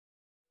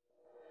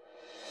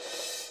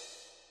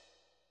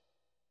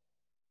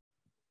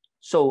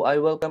So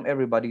I welcome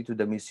everybody to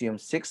the Museum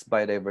 6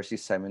 Biodiversity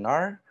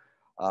Seminar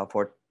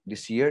for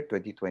this year,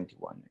 2021.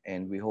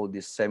 And we hold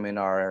this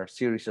seminar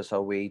series as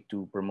a way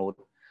to promote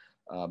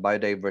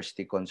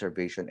biodiversity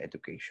conservation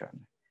education.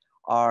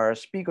 Our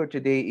speaker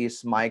today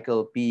is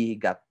Michael P.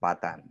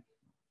 Gatpatan.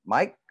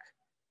 Mike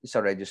is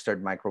a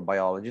registered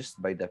microbiologist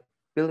by the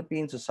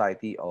Philippine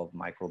Society of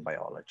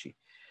Microbiology.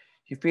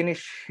 He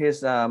finished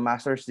his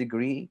master's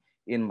degree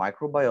in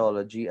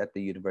microbiology at the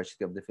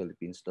University of the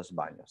Philippines, Los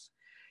Baños.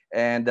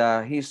 And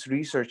his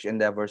research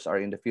endeavors are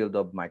in the field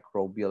of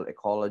microbial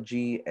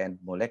ecology and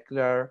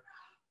molecular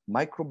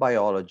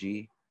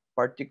microbiology,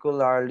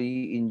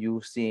 particularly in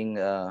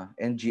using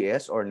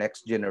NGS or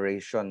next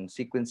generation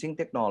sequencing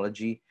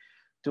technology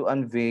to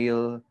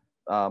unveil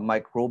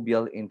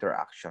microbial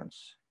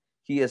interactions.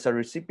 He is a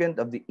recipient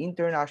of the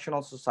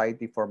International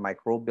Society for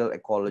Microbial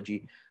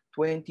Ecology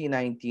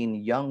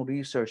 2019 Young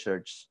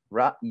Researchers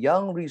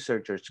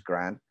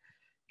Grant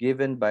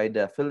given by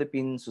the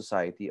Philippine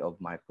Society of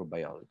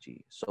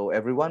Microbiology. So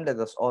everyone, let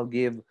us all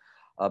give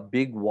a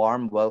big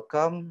warm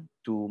welcome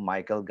to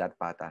Michael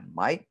Gatpatan.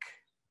 Mike?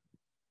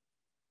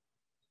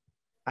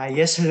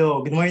 Yes,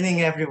 hello. Good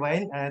morning,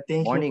 everyone.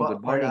 Thank you Morning,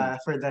 good morning.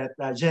 for that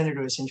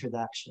generous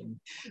introduction.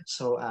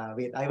 So,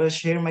 wait, I will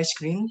share my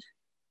screen.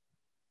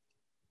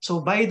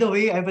 So, by the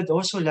way, I would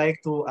also like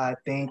to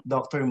thank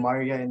Dr.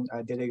 Marian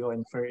De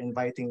Leon for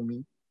inviting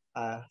me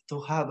to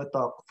have a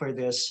talk for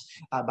this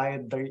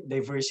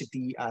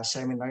biodiversity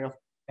seminar of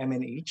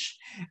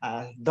MNH.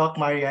 Doc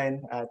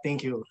Marian,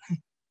 thank you.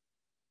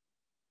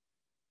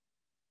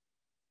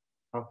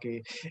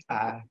 Okay.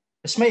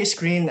 Is my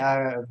screen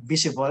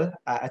visible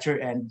at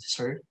your end,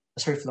 Sir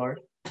Flor?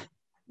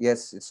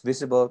 Yes, it's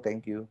visible.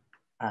 Thank you.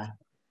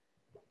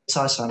 It's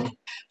awesome.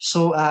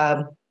 So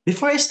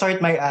before I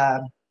start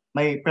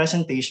my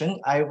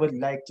presentation, I would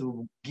like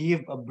to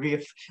give a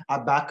brief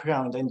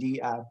background on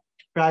the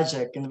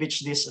project in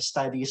which this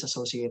study is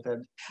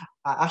associated.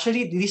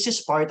 Actually, this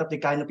is part of the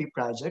Canopy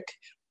project,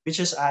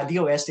 which is a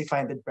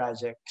DOST-funded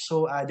project.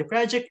 So the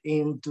project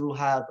aimed to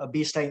have a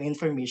baseline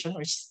information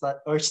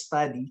or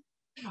study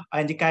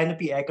on the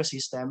canopy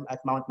ecosystem at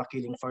Mount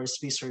Makiling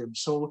Forest Reserve.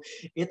 So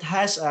it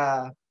has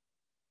a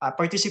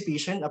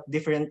participation of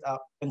different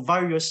and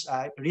various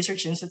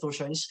research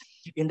institutions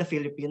in the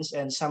Philippines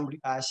and some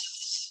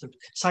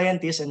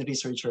scientists and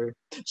researchers.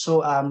 So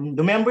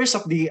the members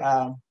of the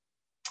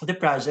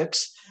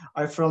projects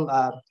are from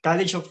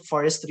College of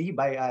Forestry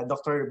by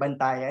Dr.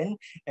 Bantayan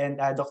and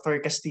Dr.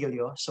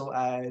 Castillo. So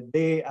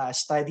they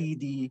study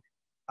the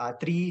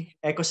tree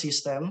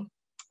ecosystem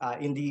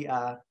in the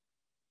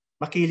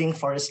Makiling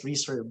Forest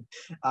Reserve.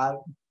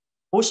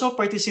 Also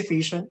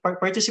participation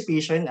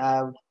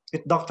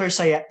with Dr.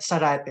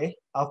 Sarate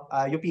of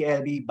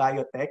UPLB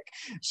Biotech.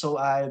 So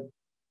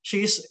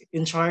she's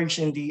in charge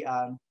in the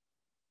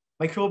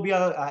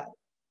microbial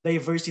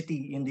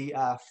diversity in the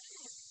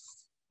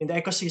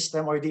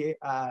ecosystem or the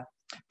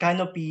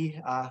canopy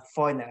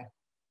fauna.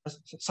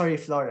 Sorry,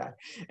 flora.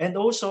 And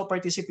also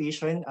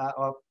participation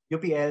of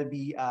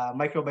UPLB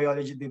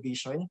Microbiology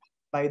Division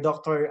by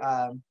Dr.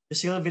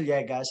 Lucille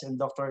Villegas and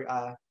Dr.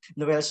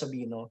 Noel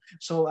Sabino.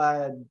 So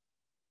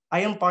I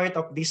am part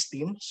of this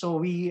team. So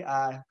we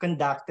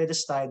conducted a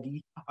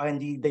study on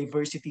the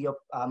diversity of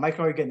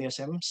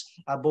microorganisms,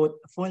 both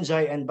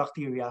fungi and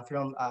bacteria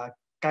from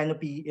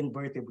canopy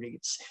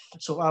invertebrates.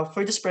 So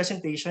for this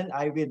presentation,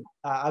 I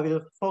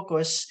will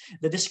focus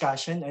the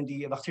discussion on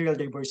the bacterial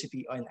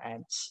diversity on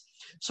ants.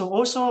 So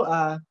also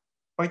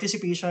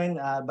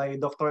participation by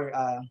Dr.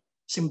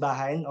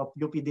 Simbahan of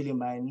UP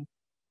Diliman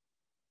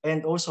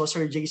and also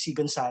Sir J.C.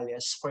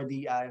 Gonzalez for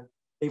the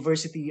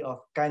diversity of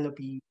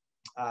canopy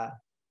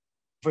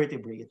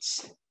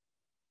vertebrates.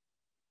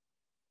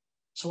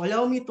 So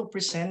allow me to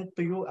present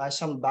to you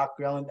some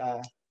background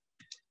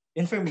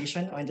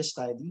information on the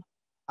study.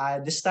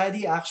 The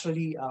study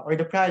actually, or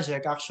the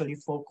project actually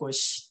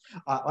focused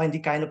on the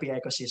canopy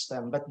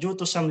ecosystem, but due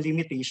to some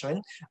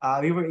limitation,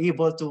 we were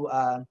able to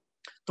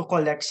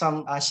collect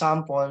some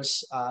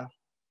samples,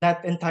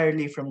 not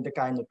entirely from the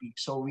canopy.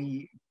 So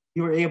we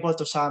were able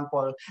to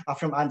sample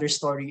from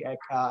understory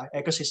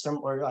ecosystem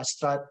or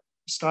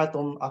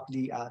stratum of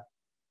the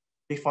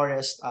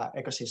forest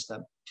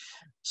ecosystem.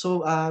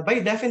 So by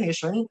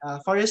definition,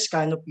 forest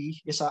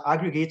canopy is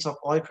aggregates of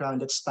all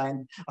ground that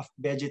stand of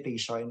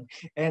vegetation.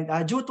 And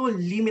due to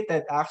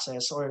limited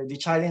access or the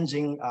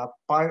challenging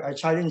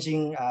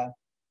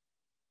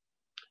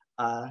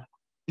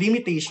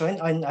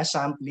limitation on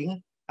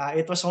sampling,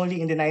 it was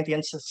only in the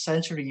 19th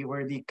century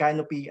where the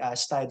canopy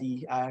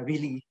study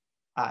really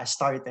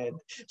started.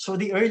 So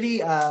the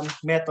early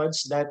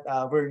methods that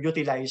were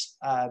utilized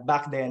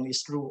back then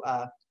is through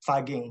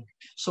fogging.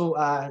 So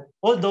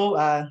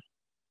although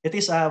it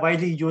is a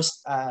widely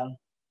used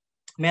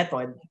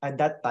method at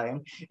that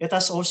time, it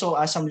has also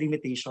some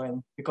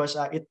limitation because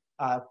it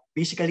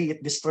basically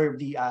it disturbed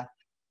the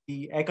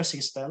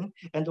ecosystem,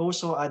 and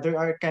also there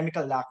are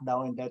chemical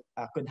lockdown that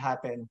could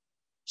happen.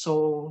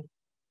 So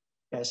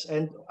yes,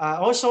 and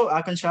also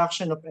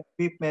construction of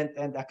equipment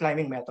and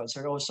climbing methods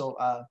are also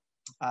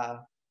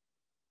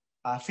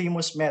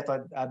famous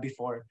method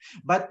before.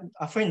 But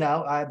for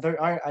now,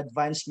 there are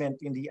advancement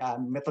in the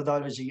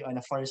methodology on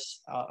the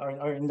forest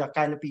or in the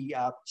canopy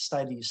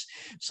studies.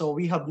 So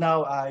we have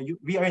now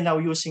we are now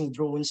using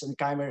drones and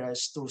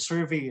cameras to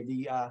survey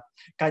the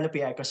canopy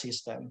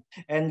ecosystem.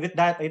 And with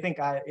that, I think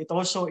it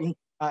also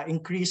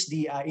increase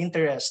the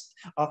interest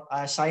of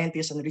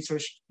scientists and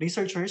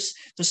researchers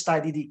to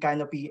study the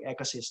canopy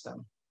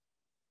ecosystem.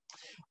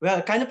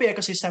 Well, canopy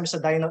ecosystem is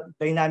a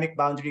dynamic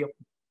boundary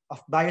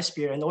of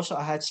biosphere and also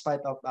a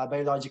hotspot of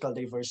biological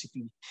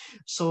diversity.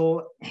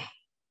 So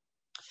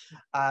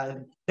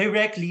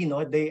directly,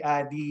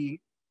 the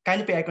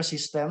canopy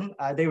ecosystem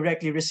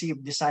directly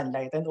receive the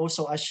sunlight and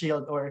also a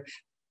shield or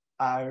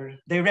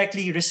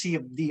directly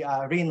receive the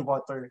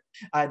rainwater.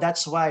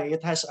 That's why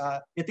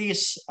it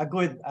is a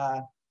good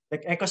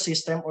like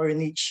ecosystem or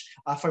niche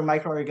for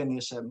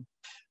microorganism.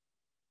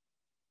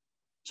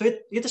 So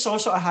it is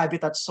also a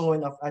habitat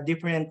zone of a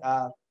different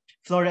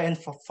flora and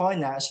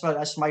fauna as well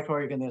as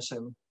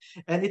microorganism.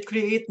 And it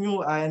creates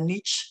new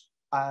niche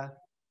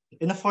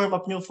in the form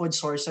of new food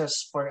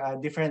sources for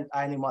different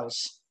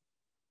animals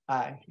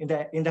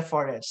in the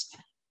forest.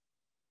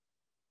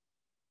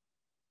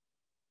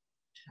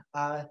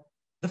 Uh,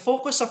 the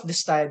focus of the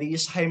study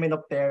is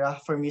Hymenoptera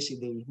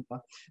formicidae.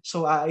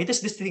 So it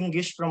is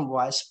distinguished from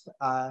wasp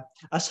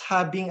as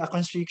having a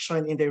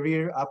constriction in the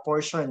rear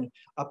portion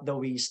of the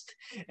waist.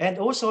 And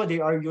also they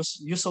are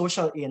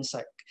eusocial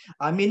insect,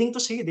 meaning to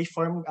say they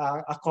form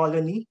a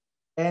colony.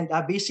 And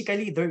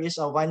basically, there is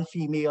a one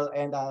female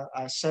and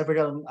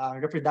several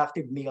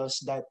reproductive males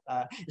that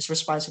is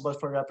responsible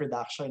for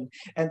reproduction,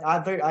 and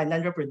other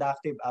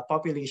non-reproductive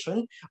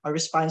population are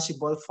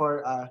responsible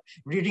for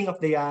rearing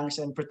of the youngs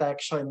and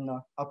protection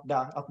of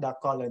the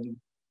colony.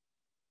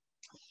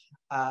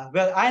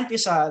 Well, ant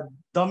is a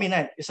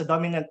dominant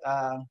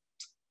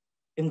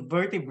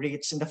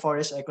invertebrates in the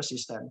forest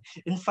ecosystem.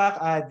 In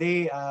fact,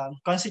 they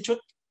constitute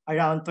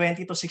around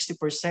 20 to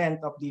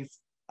 60% of the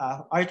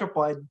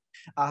arthropod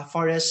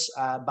forest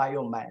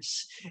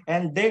biomass,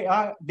 and they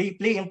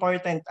play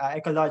important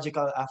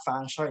ecological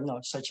function,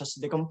 such as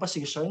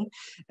decomposition,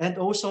 and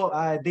also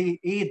they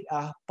aid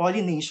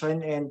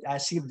pollination and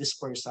seed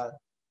dispersal.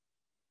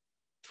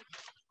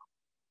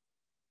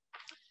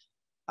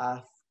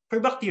 For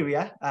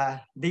bacteria,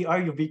 they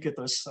are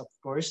ubiquitous, of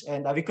course,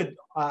 and we could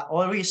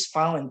always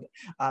find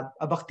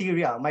a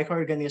bacteria,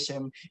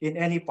 microorganism in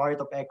any part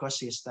of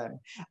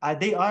ecosystem.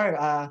 They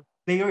are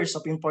players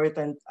of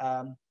important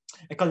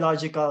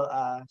ecological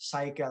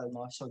cycle.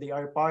 No? So they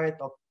are part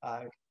of,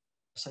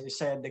 as I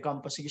said,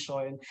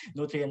 decomposition,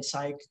 nutrient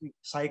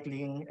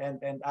cycling,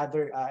 and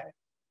other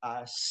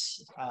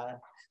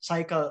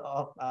cycle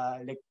of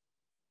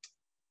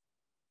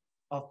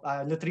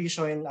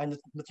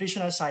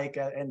nutritional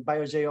cycle and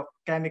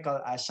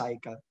biogeochemical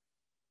cycle.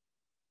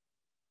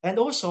 And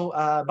also,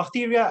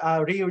 bacteria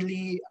are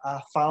rarely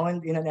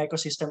found in an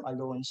ecosystem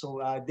alone. So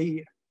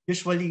they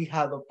usually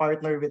have a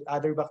partner with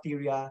other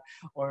bacteria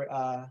or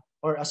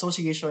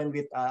association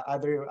with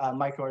other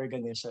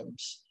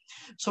microorganisms.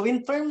 So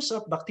in terms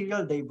of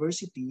bacterial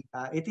diversity,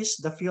 it is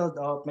the field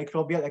of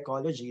microbial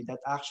ecology that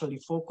actually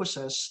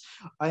focuses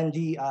on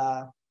the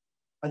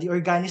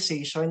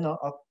organization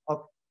of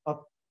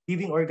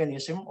living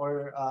organism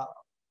or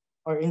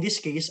in this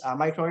case, a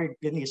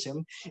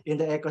microorganism in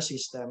the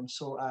ecosystem.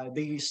 So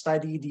they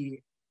study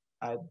the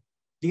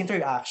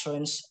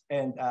interactions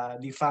and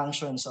the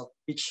functions of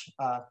each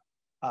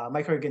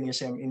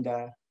microorganism in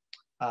the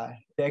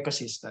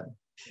ecosystem.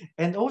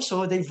 And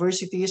also,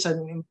 diversity is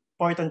an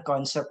important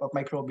concept of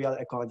microbial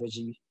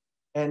ecology.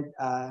 And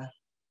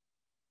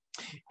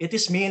it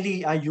is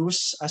mainly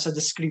used as a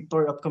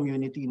descriptor of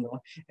community,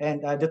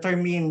 and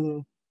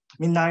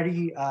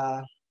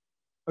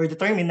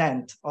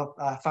determinant of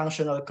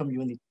functional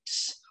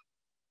communities.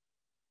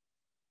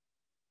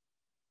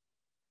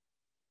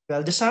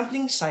 Well, the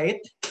sampling site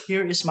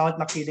here is Mount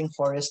Makiling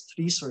Forest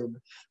Reserve.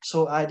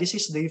 So this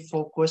is the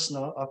focus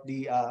of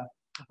the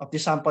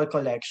sample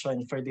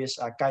collection for this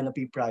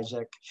canopy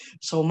project.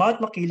 So Mount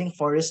Makiling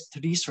Forest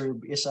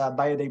Reserve is a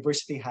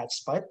biodiversity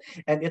hotspot,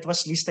 and it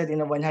was listed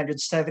in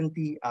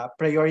 170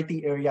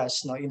 priority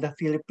areas in the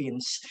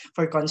Philippines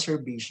for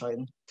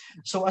conservation.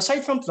 So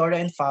aside from flora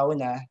and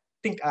fauna,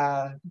 I think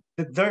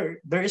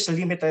there is a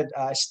limited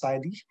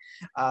study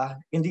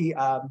in the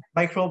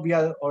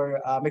microbial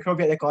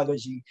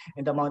ecology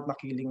in the Mount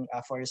Makiling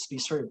Forest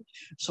Reserve.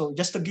 So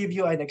just to give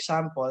you an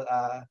example,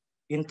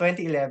 in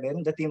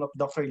 2011, the team of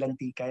Dr.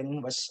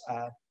 Lantican was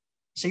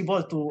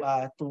able to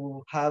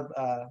have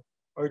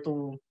or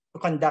to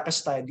conduct a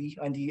study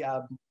on the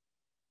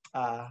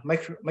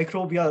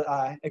microbial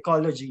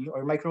ecology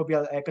or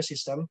microbial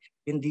ecosystem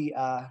in the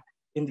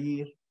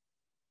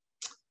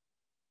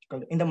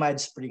mud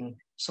spring.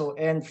 So,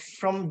 and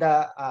from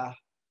the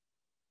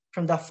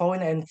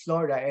fauna and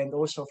flora, and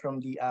also from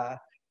the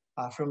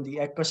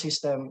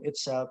ecosystem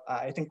itself,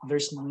 I think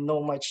there's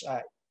no much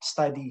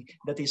study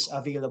that is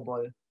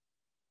available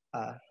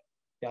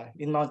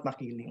in Mount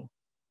Makiling.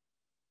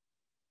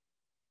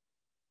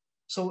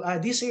 So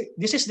this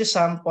is the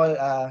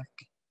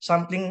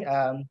sampling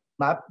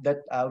map that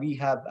we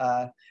have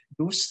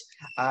used.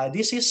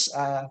 This is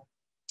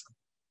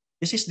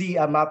the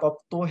map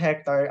of 2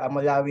 hectare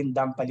Malawin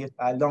Dampalit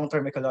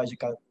long-term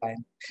ecological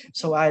plan.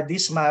 So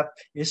this map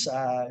is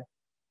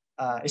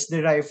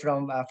derived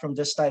from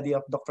the study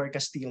of Dr.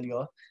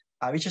 Castillo,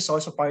 which is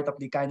also part of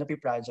the Canopy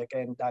project,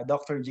 and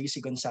Dr.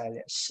 JC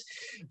Gonzalez.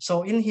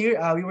 So in here,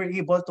 we were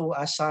able to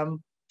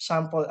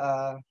sample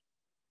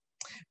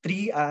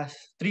three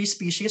three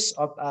species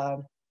of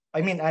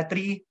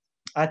three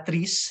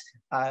trees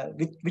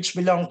which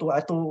belong to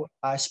two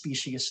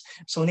species,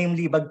 so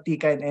namely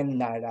Bagtikan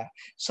and Nara.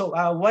 So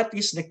what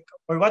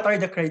are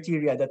the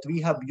criteria that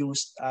we have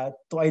used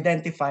to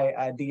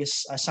identify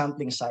this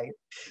sampling site?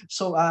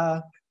 So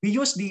we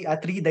use the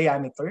tree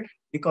diameter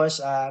because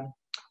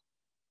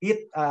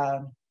it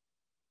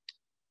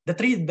the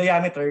tree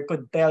diameter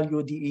could tell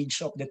you the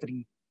age of the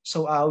tree.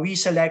 So we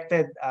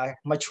selected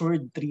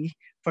matured tree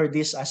for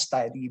this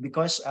study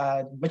because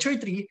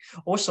matured tree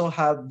also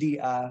have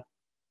the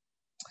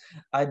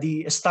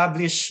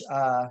established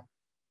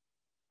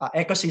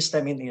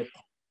ecosystem in it,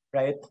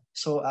 right?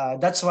 So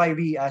that's why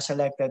we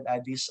selected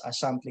this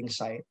sampling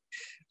site.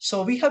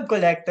 So we have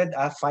collected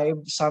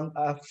five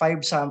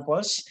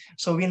samples.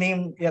 So we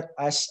named it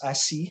as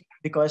C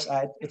because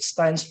it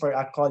stands for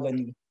a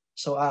colony.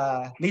 So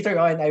later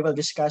on, I will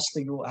discuss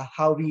to you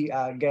how we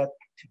get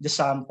the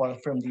sample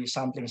from the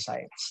sampling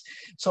sites.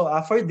 So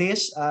for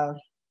this,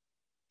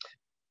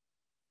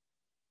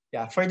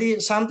 for the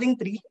sampling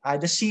tree,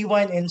 the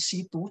C1 and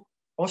C2,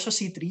 also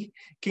C3,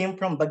 came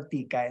from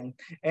Bagtikan,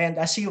 and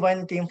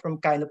C1 came from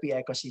Canopy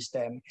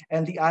ecosystem,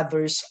 and the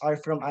others are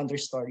from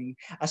understory.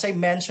 As I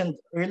mentioned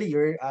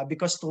earlier,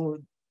 because of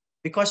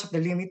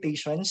the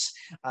limitations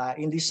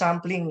in the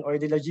sampling or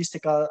the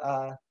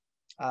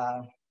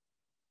uh,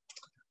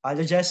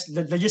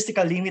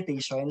 logistical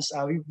limitations,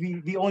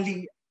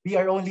 we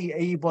are only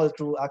able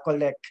to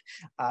collect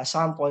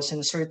samples in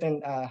a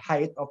certain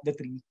height of the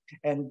tree,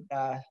 and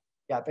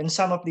in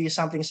some of the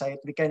sampling site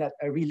we cannot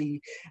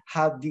really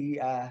have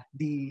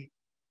the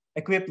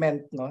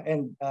equipment, no,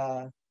 and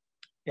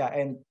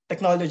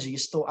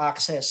technologies to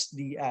access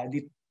the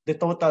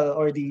total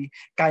or the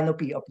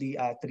canopy of the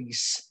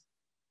trees.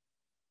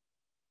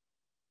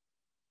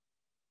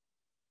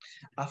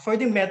 For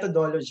the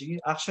methodology,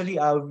 actually,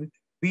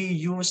 we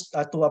used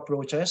two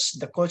approaches,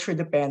 the culture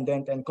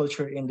dependent and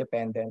culture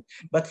independent.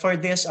 But for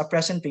this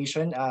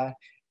presentation,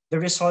 the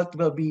result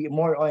will be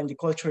more on the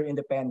culture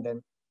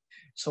independent.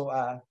 So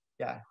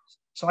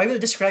so I will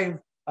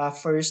describe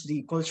first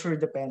the culture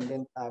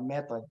dependent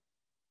method.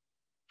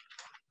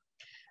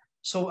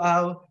 So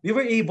we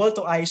were able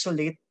to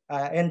isolate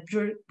and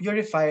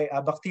purify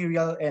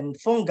bacterial and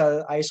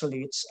fungal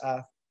isolates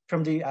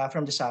from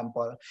the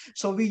sample.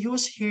 So we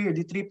use here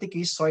the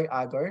triptychs soy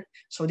agar.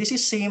 So this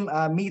is same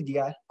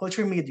media,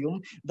 culture medium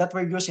that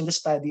were used in the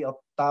study of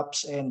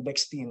TAPS and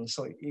Bextin.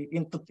 So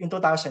in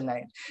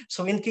 2009.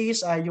 So in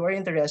case you are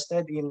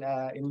interested in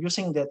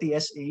using the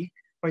TSA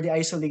for the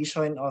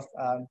isolation of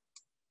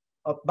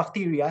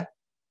bacteria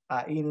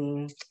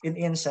in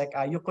insect,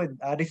 you could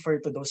refer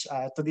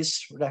to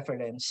this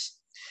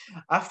reference.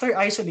 After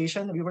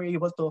isolation, we were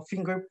able to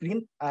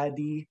fingerprint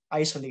the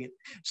isolate.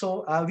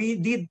 So we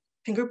did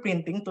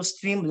fingerprinting to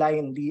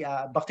streamline the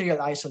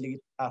bacterial isolate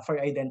for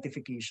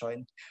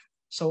identification.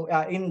 So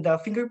in the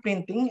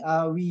fingerprinting,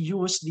 we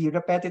use the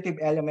repetitive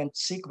element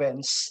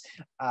sequence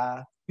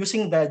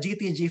using the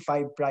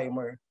GTG5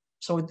 primer.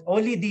 So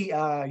only the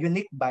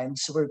unique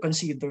bands were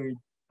considered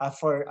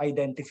for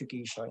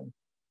identification.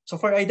 So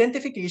for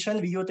identification,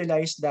 we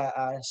utilize the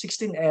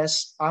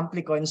 16S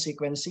amplicon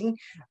sequencing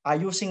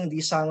using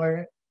the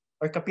Sanger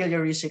or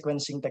capillary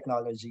sequencing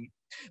technology.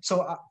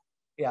 So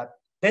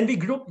then we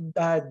group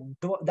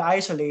the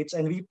isolates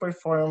and we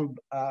perform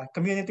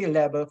community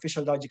level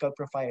physiological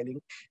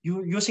profiling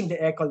using the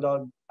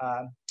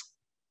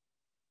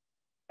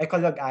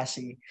Ecolog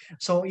assay.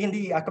 So in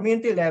the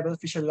community level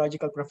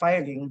physiological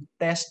profiling,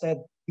 tested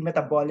the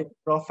metabolic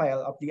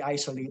profile of the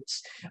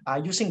isolates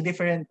using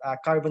different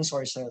carbon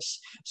sources.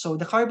 So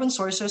the carbon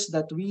sources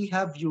that we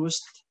have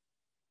used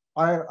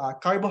are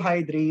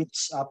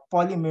carbohydrates,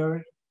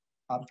 polymer,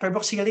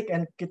 carboxylic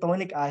and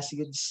ketonic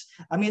acids,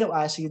 amino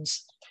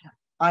acids,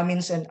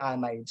 amines, and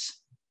amides.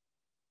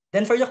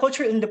 Then for the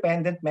culture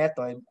independent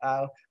method,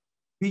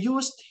 we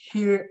used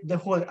here the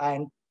whole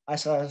ant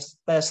as a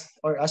test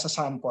or as a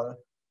sample.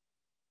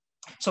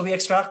 So we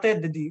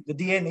extracted the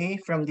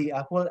DNA from the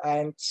whole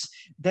ants.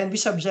 Then we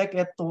subject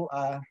it to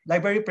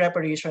library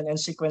preparation and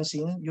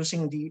sequencing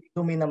using the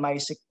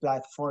Luminamysic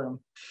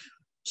platform.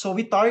 So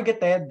we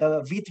targeted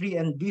the V3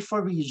 and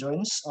V4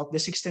 regions of the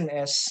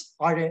 16S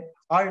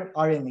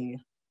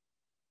RNA.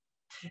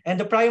 And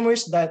the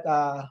primers that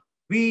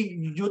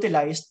we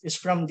utilized is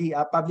from the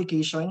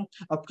publication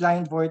of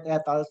Kleinvort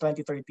et al.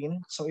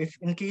 2013. So if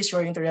in case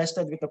you're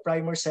interested with the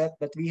primer set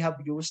that we have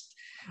used,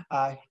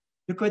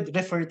 you could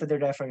refer to the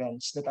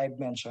reference that I've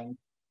mentioned.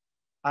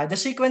 The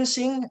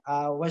sequencing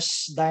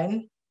was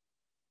done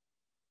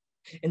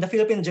in the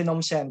Philippine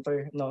Genome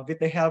Center, with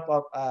the help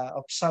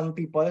of some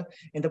people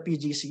in the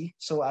PGC.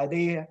 So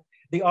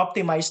they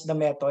optimized the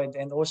method,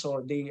 and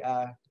also they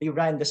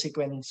ran the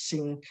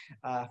sequencing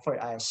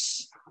for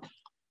us.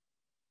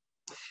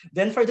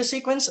 Then for the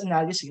sequence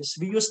analysis,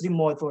 we use the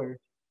motor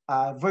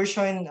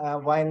version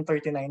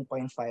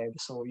 139.5.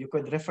 So you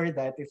could refer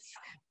that if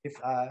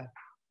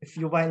if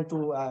you want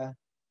to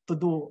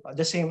do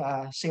the same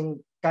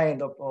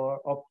kind of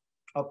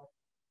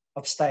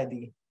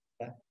study.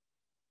 Yeah.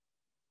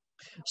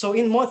 So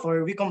in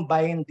motor, we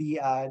combine the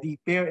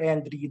pair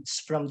end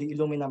reads from the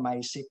Illumina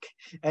MySeq,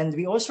 and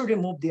we also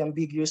remove the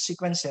ambiguous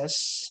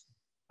sequences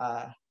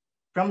uh,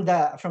 from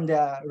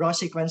the raw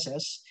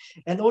sequences,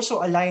 and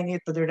also align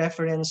it to the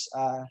reference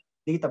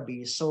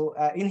database. So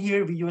in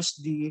here we use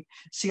the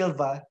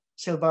Silva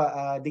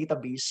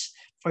database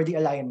for the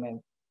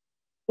alignment.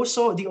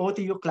 Also, the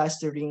OTU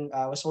clustering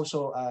was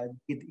also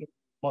did in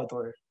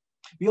motor.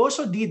 We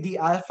also did the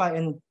alpha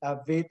and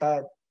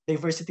beta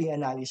diversity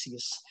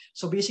analysis.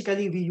 So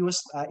basically, we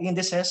used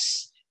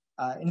indices,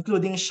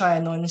 including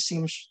Shannon,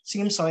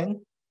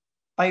 Simpson,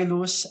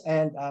 Pilus,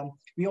 and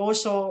we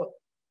also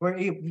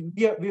we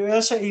were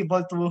also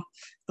able to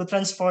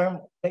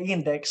transform the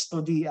index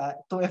to the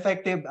to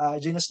effective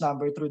genus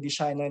number through the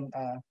Shannon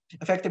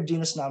effective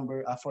genus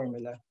number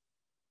formula.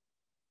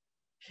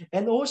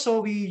 And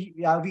also we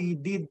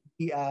did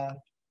the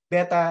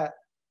beta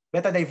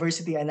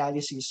diversity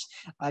analysis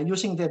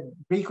using the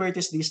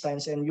Bray-Curtis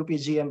distance and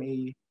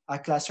UPGMA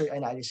cluster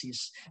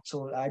analysis.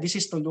 So this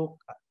is to look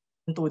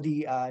into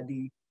the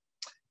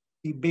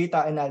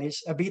beta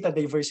analysis, beta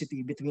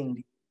diversity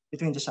between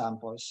the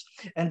samples.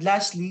 And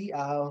lastly,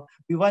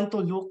 we want to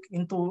look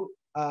into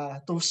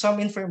to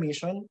some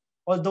information,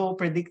 although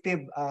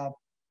predictive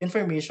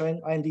information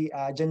on the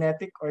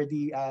genetic or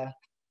the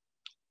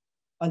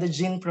on the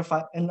gene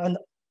profile and on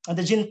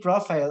the gene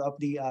profile of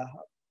the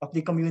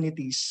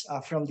communities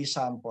from the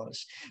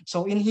samples.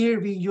 So in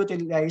here we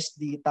utilize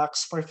the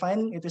Tax for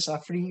Fun. It is a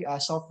free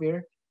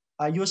software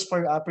used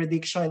for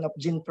prediction of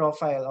gene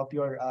profile of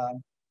your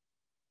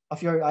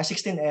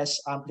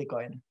 16S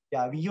amplicon.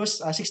 Yeah, we use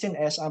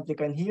 16S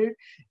amplicon here,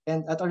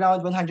 and at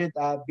around 100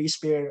 base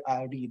pair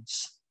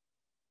reads.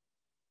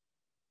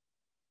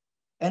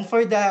 And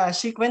for the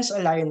sequence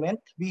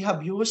alignment, we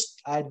have used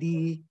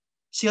the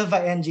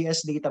Silva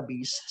NGS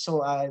database.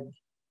 So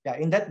yeah,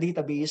 in that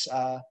database,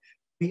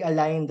 we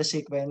align the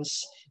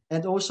sequence,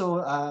 and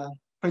also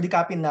for the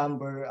copy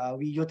number,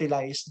 we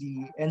utilize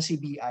the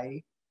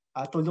NCBI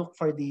to look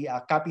for the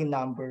copy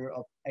number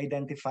of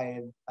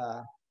identified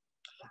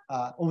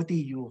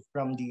OTU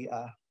from the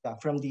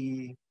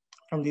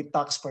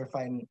tax for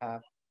fine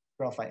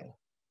profile.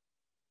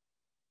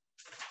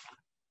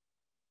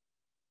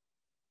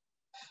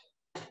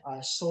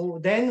 So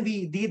then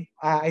we did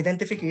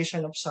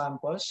identification of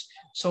samples.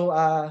 So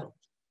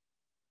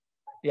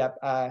yeah,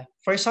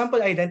 for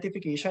sample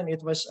identification,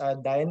 it was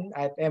done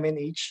at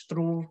MNH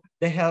through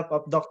the help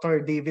of Dr.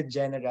 David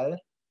General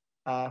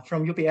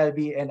from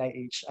UPLB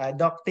NIH.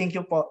 Doc, thank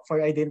you for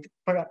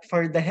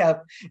the help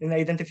in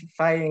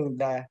identifying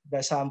the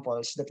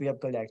samples that we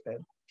have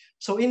collected.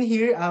 So in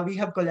here, we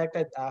have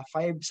collected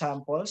 5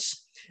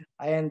 samples.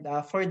 And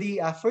for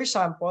the first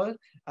sample,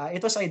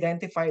 it was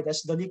identified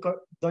as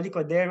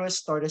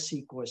Dolichoderus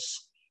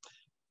thoracicus.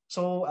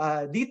 So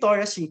the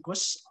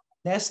thoracicus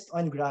nest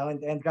on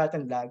ground and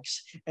rotten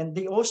logs, and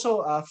they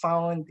also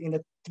found in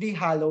the tree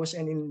hollows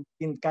and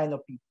in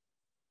canopy.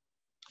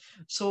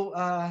 So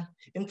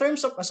in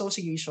terms of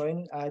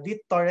association, the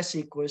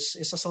thoracicus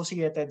is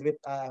associated with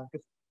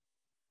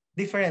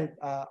different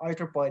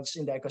arthropods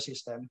in the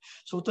ecosystem.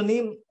 So to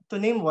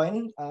name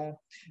one,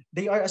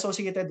 they are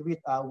associated with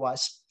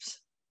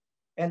wasps.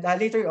 And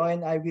later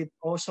on, I will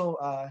also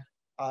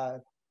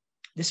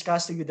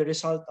discuss to you the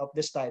result of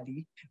the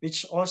study,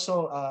 which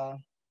also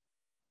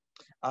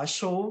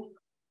show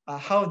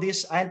how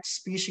this ant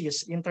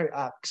species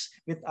interacts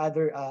with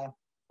other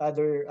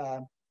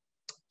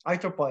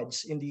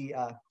arthropods in the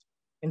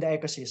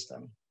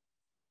ecosystem.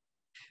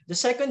 The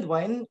second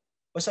one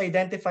was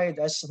identified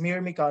as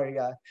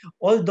Myrmicaria,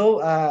 although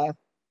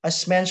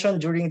as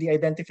mentioned during the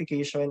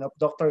identification of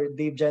Dr.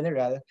 Dave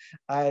General,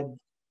 the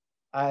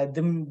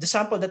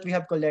sample that we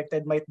have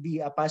collected might be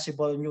a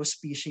possible new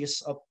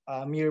species of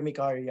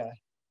Myrmicaria.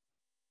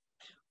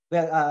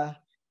 Well,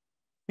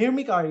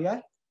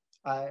 Myrmicaria,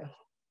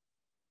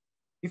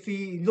 if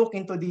we look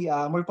into the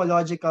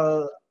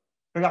morphological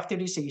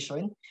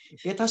characterization,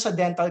 it has a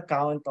dental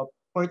count of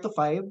 4 to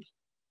 5.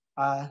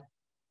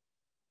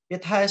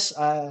 It has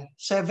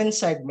 7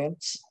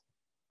 segments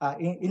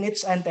in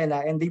its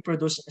antenna, and they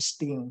produce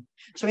sting.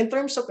 So in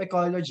terms of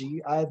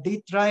ecology,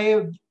 they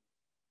thrive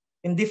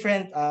in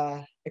different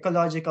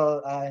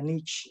ecological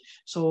niche.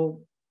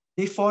 So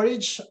they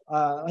forage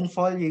on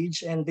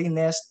foliage, and they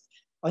nest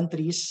on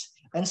trees,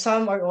 and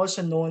some are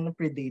also known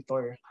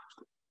predator.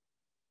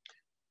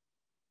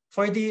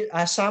 For the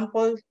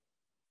sample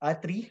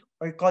tree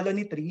or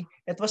colony tree,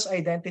 it was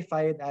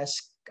identified as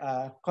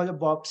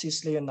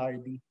Colobopsis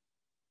leonardi.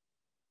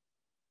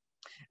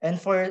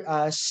 And for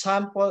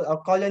sample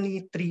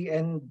colony 3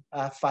 and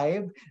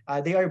 5,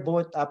 they are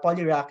both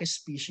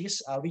Polyrhachis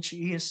species,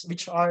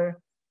 which are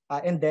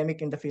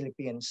endemic in the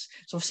Philippines.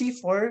 So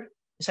C4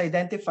 is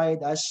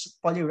identified as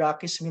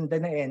Polyrhachis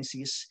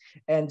mindanaensis,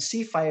 and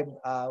C5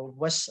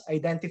 was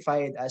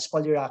identified as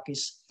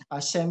Polyrhachis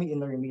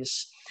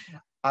semi-inermis.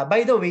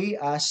 By the way,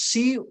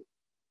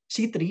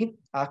 C3,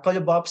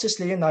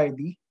 Colobopsis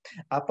leonardi,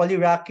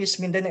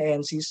 Polyrhachis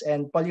mindanaensis,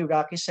 and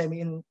Polyrhachis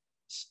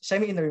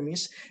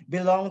semi-inermis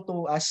belong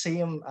to a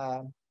same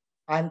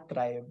ant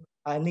tribe,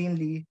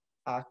 namely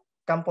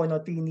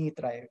Camponotini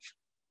tribe.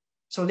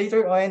 So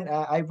later on,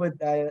 I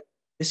would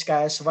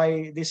discuss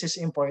why this is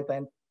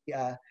important,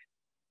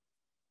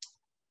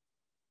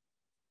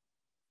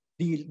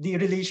 the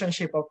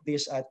relationship of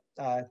these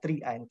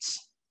three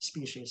ants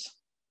species.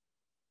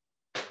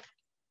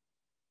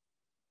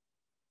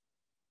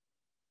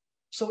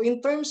 So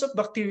in terms of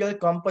bacterial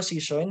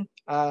composition,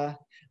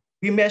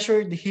 we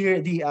measured here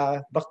the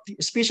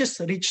species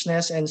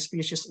richness and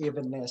species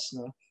evenness.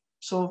 No?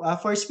 So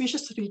for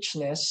species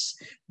richness,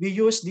 we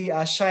use the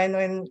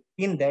Shannon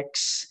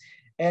index,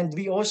 and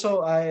we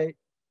also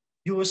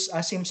use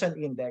a Simpson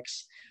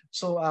index.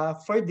 So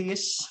for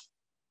this,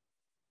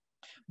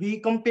 we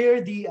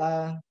compare the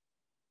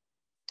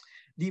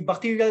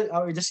bacterial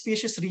or the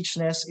species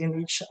richness in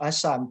each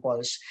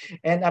samples,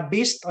 and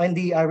based on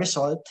the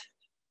result,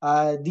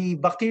 the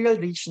bacterial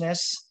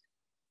richness,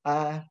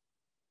 the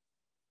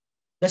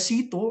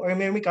C2 or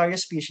Myrmicaria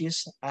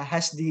species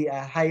has the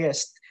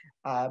highest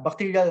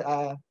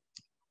bacterial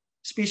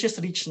species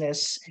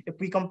richness if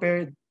we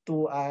compare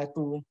to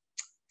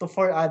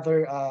four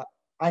other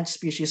ant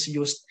species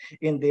used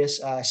in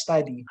this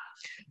study.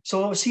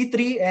 So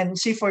C3 and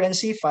C4 and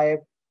C5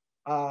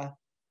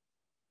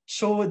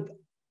 showed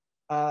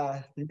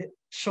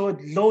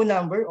low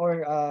number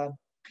or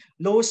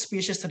low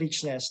species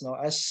richness. No,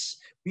 as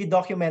we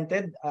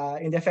documented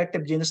in the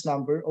effective genus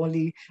number,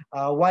 only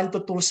 1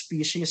 to 2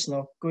 species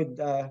could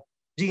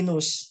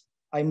genus,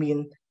 I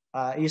mean,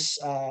 is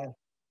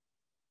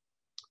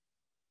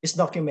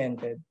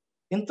documented.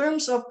 In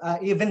terms of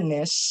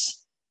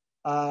evenness,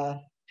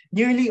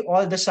 nearly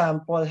all the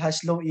sample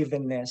has low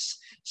evenness.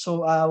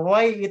 So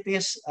why it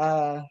is?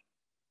 I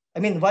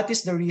mean, what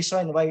is the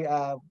reason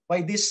why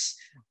this?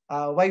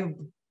 Why?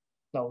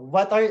 No,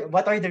 what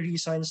are the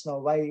reasons? No,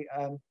 why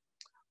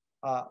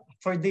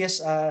for this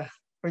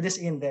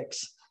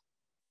index?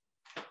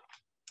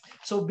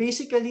 So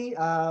basically,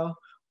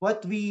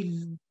 what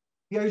we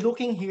are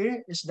looking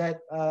here is that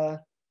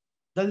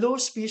the low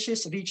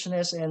species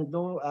richness and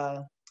low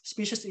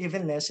species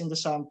evenness in the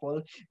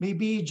sample may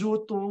be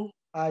due to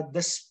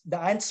the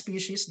ant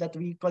species that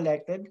we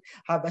collected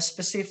have a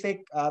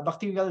specific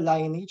bacterial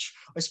lineage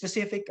or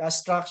specific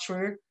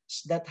structure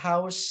that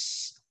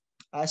house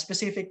a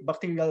specific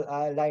bacterial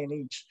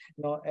lineage.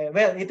 No,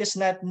 well, it is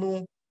not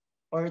new,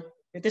 or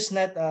it is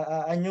not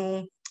a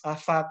new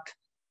fact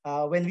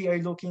when we are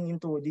looking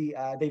into the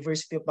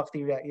diversity of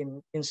bacteria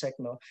in insect.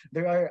 No,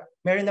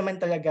 meron naman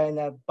talaga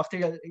na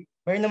bacterial,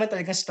 meron naman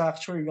talaga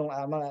structure yung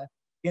mga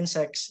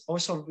insects,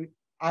 also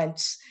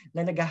ants,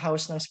 na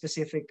nag-house ng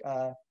specific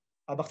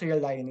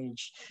bacterial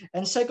lineage.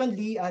 And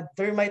secondly,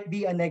 there might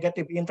be a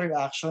negative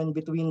interaction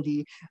between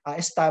the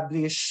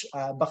established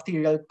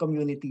bacterial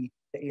community,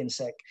 the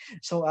insect.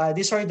 So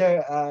these are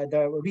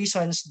the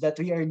reasons that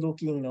we are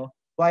looking,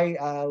 why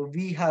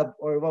we have,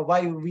 or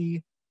why we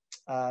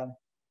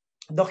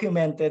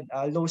documented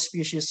low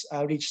species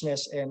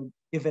richness and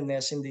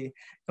evenness in the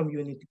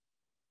community.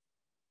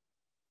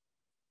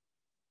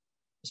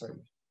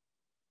 Sorry.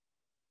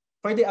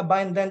 For the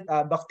abundant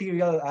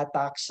bacterial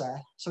taxa,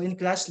 so in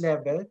class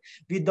level,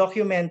 we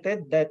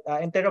documented that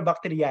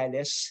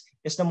Enterobacteriales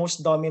is the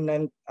most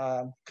dominant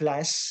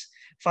class,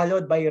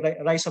 followed by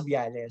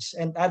Rhizobiales.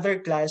 And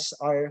other class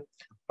are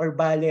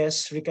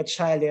Orbales,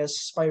 Rickettsiales,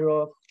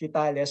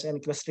 Spirochetales, and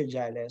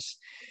Clostridiales.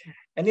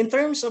 And in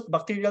terms of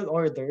bacterial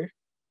order,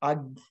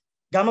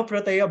 Gamma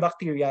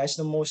Proteobacteria is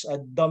the most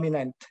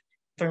dominant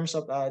in terms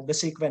of the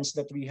sequence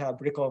that we have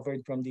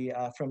recovered from the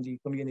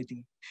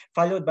community,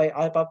 followed by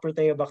Alpha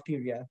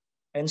Proteobacteria,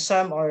 and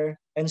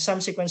some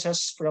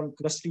sequences from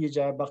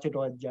Clostridia,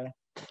 Bacteroidia,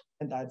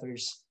 and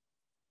others.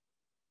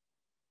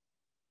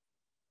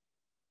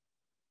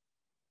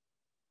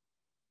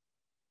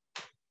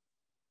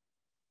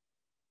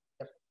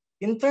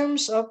 In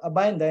terms of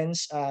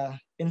abundance,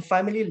 in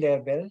family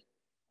level,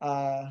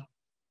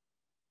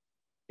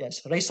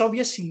 yes,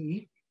 Rhizobia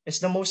CE is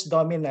the most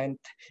dominant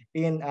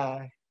in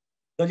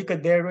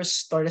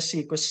Dolichoderus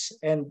thoraicus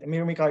and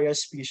Myrmicaria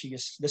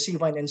species, the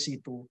C1 and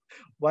C2,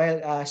 while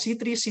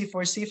C3,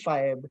 C4,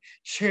 C5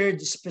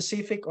 shared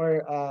specific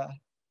or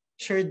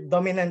shared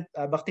dominant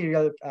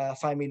bacterial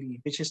family,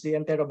 which is the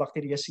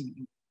Enterobacteria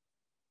CE.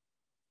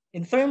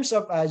 In terms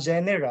of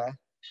genera,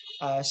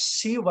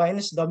 C1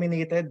 is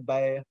dominated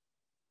by,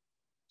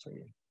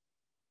 sorry,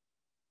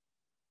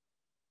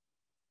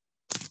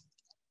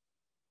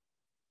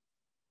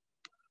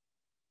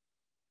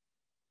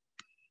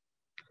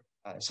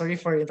 sorry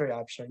for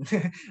interruption.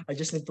 I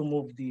just need to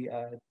move the.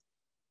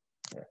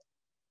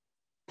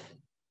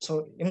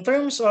 So in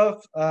terms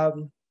of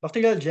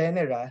bacterial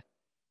genera,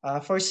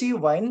 for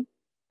C1,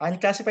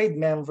 unclassified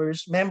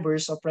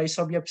members of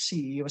Rhizobia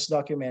psii was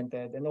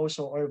documented, and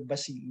also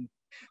Orbaceae.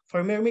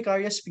 For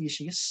Myrmicaria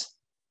species,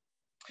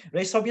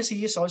 Rhizobia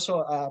psii is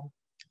also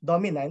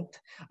dominant,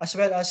 as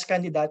well as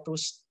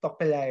Candidatus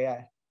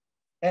tocquellaria.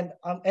 And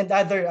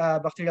other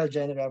bacterial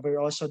genera were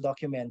also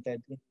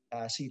documented in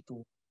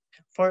C2.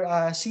 For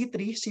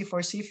C3,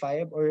 C4,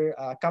 C5,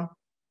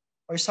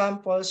 or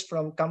samples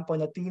from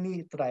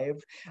Camponatini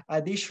tribe,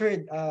 they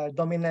shared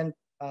dominant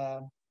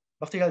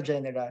bacterial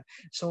genera.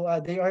 So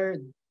they are,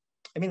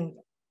 I mean,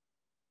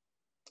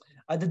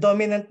 the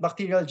dominant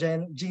bacterial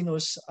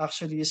genus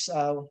actually is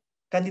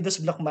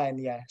Candidus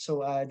blackmania.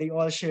 So they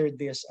all share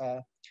this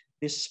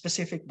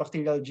specific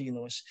bacterial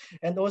genus.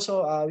 And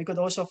also, we could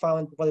also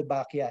found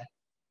Wolbachia.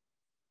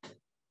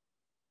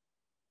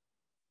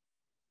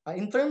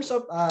 In terms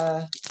of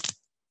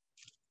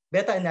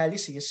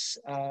meta-analysis,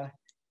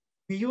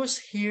 we use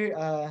here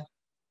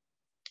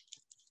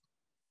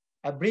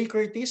a Bray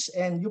Curtis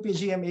and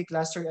UPGMA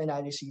cluster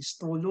analysis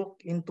to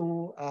look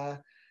into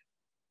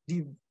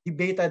the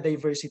beta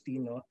diversity.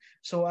 No?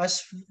 So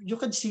as you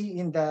can see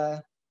in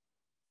the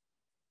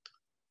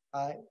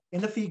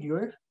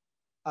figure,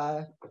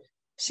 C3,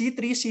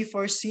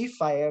 C4,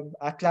 C5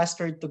 are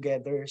clustered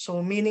together.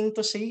 So meaning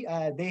to say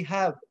they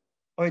have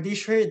or they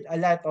shared a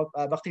lot of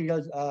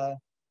bacterial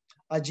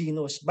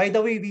genus. By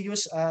the way, we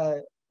use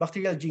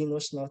bacterial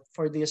genus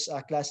for this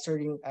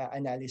clustering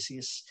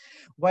analysis.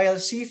 While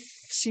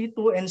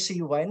C2 and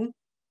C1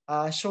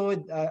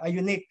 showed a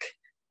unique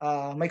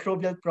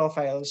microbial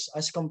profiles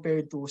as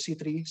compared to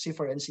C3,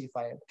 C4, and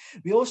C5.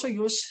 We also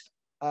use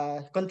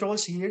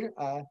controls here,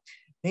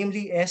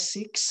 namely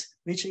S6,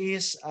 which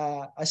is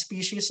a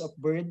species of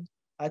bird,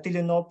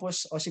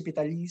 Telenopus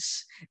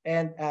occipitalis,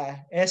 and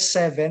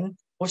S7,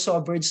 also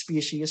a bird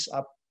species,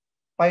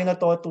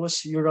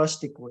 Pinototus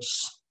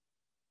eurosticus.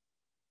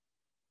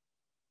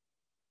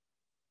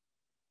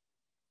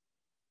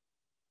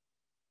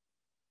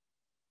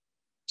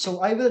 So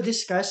I will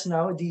discuss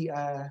now the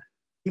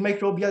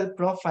microbial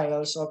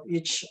profiles of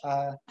each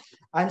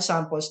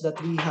unsamples that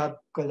we have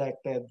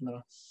collected.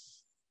 No?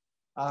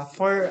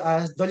 For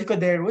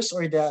Dolichoderus,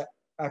 or the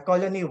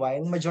colony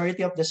wine,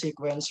 majority of the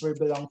sequence will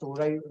belong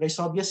to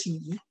Rhizobia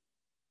CE,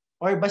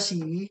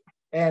 Orbaceae,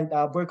 and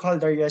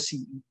Burkholderia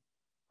CE.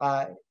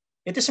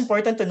 It is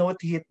important to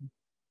note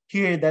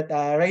here that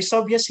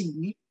Rhizobia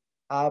CE,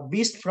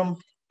 based from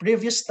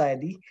previous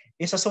study,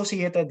 is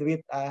associated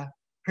with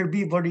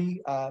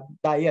herbivory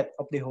diet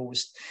of the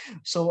host.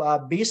 So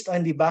based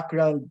on the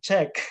background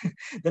check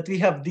that we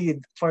have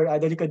did for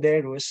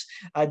Dolichoderus,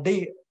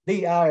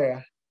 they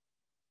are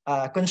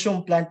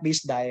consume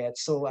plant-based diet.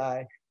 So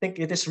I think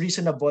it is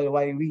reasonable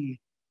why we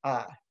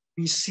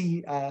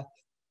see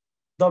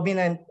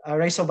dominant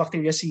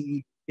Rhizobacteria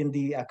CE in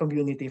the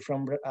community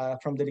from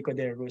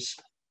Dolichoderus.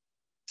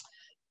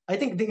 I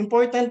think the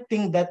important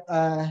thing that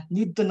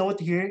need to note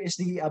here is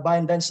the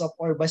abundance of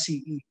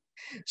Orbaceae.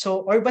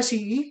 So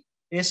Orbaceae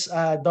is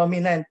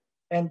dominant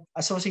and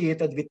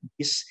associated with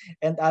bees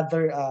and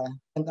other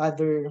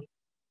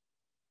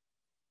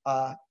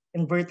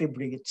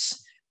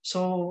invertebrates.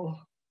 So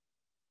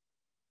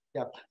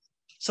yeah.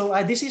 So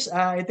this is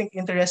I think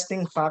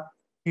interesting fact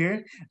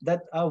here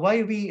that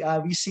why we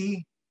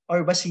see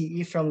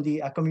Orbaceae from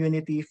the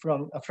community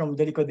from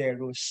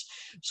Dolichoderus.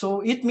 So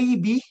it may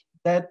be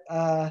that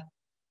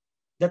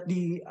that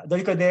the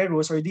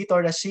Dolichoderus or the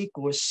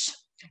Thoracicus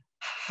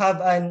have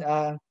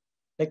an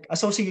like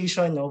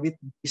association with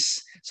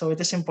this. So it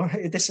is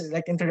important. It is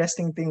like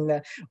interesting thing na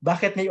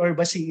bakit may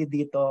Orbaceae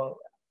dito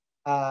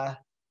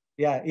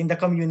in the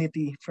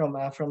community from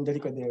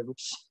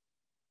Dolichoderus.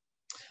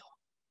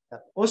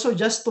 Also,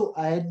 just to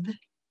add,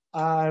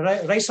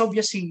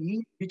 Rhizobia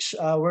CE, which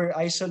were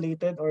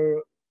isolated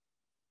or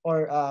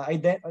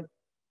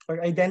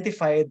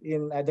identified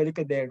in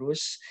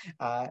Dolichoderus,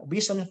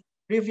 based on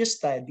previous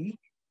study,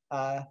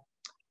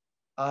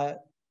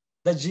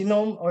 the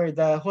genome or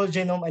the whole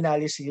genome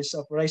analysis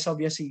of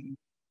Rhizobia CE,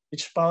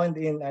 which found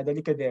in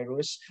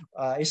Dolichoderus,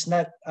 is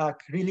not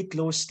really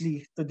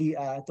closely to the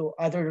to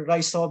other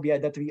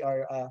Rhizobia that we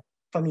are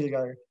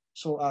familiar.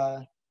 So,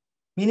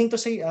 meaning to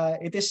say,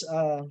 it is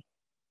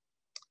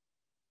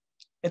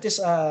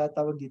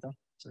tawag dito.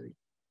 Sorry.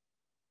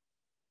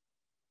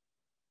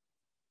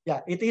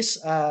 Yeah, it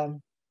is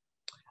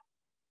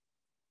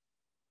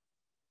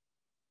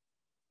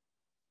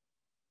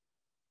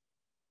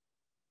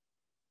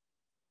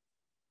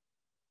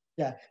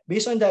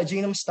based on the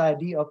genome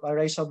study of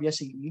Rhizobia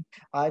CE,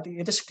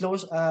 it is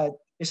close.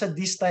 Is a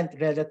distant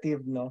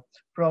relative,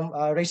 from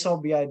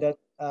Rhizobia that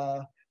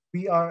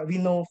we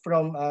know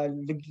from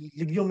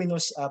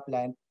leguminous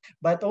plant,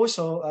 but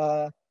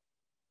also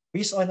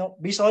based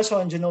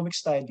also on genomic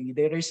study,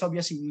 the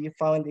Rhizobia CE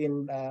found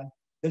in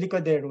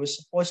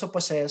Dolichoderus also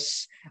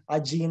possess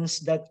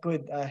genes that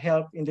could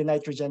help in the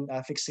nitrogen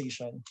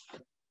fixation.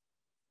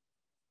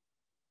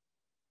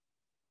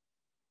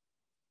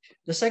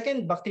 The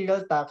second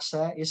bacterial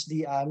taxa is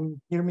the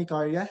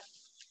Myrmicaria.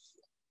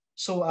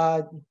 So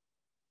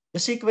the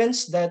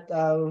sequence that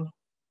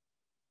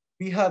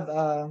we have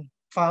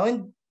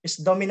found is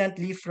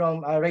dominantly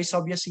from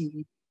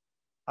Rhizobiaceae,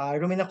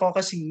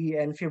 Ruminococcus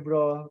and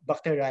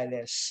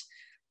Fibrobacteriales.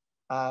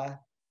 And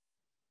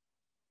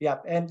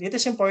it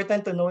is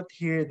important to note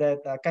here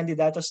that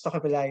Candidatus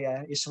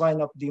tocquevillei is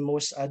one of the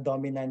most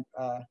dominant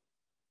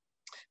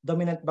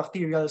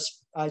bacterial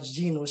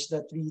genus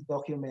that we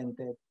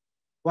documented.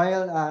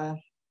 While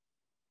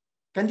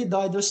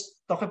Candidatus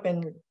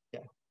tocquevillei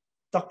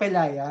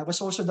was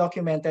also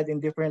documented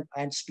in different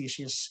ant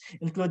species,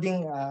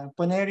 including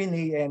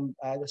Ponerinae and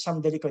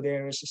some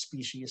Delicoderus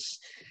species.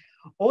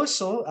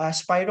 Also,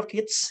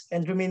 spirochetes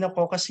and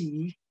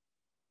Ruminococcaceae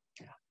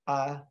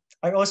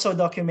are also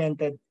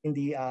documented in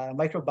the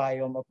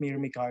microbiome of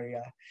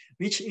Myrmicaria,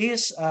 which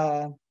is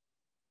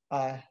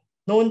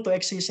known to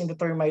exist in the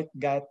termite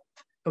gut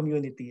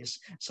communities.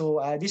 So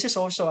this is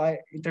also an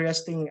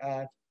interesting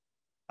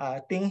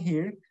thing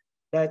here,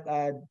 that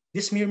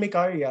this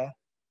Myrmicaria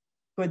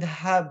could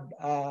have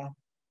a,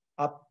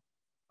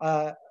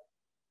 a,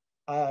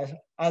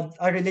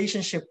 a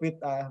relationship with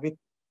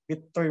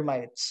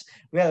termites.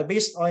 Well,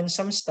 based on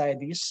some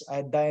studies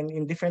done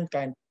in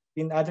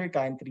in other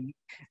countries,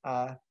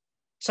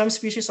 some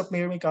species of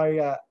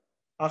Myrmicaria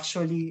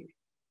actually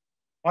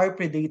are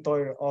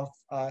predator of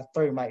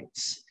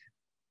termites.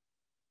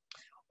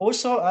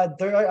 Also,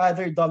 there are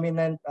other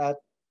dominant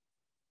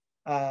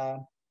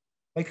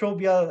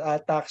microbial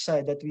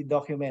taxa that we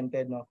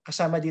documented. No?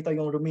 Kasama dito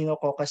yung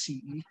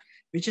Ruminococcaceae,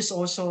 which is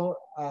also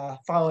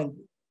found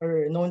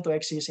or known to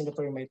exist in the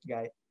termite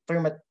gut.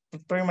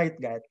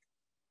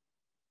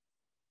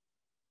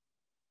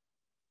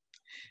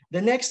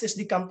 The next is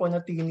the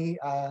Camponotini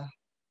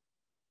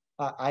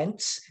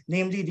ants,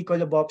 namely the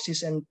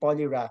Colobopsis and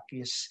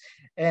Polyrhachis.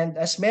 And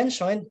as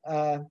mentioned,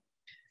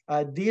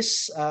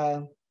 these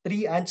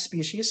three ant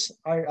species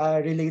are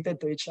related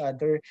to each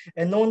other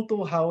and known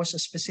to house a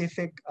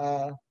specific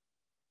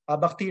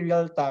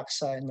bacterial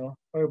taxa,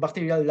 or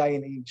bacterial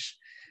lineage.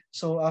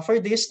 So for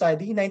this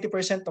study,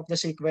 90% of the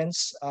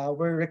sequence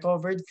were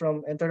recovered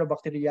from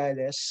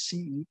Enterobacteriales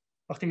CE,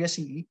 Bacteria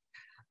CE,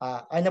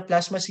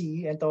 Anaplasma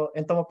CE,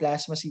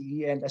 Entomoplasma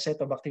CE, and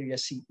Acetobacteria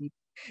CE.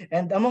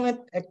 And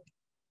among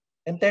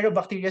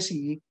Enterobacteria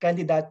CE,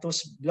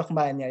 Candidatus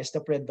blockmania is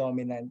the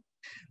predominant.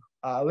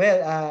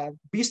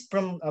 Based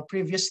from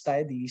previous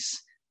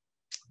studies,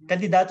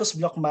 Candidatus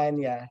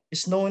blockmania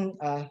is known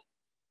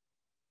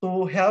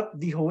to help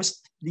the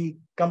host, the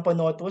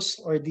Camponotus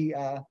or the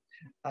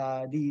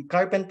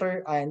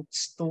carpenter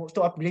ants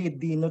to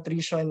upgrade the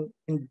nutrition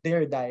in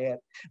their diet,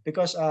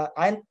 because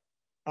ant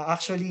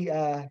actually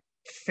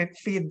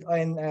feed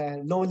on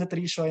low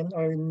nutrition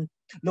or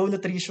low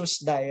nutritious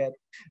diet.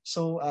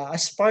 So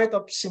as part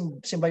of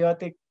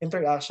symbiotic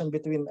interaction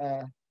between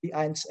the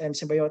ants and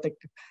symbiotic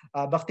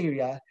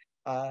bacteria,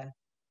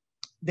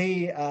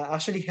 they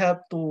actually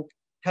help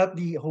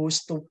the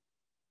host to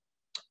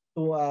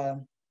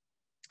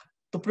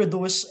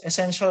produce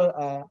essential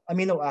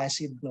amino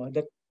acid,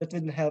 that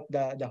will help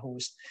the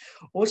host.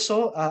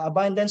 Also,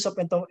 abundance of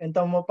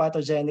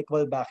entomopathogenic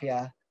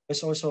Wolbachia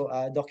was also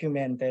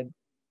documented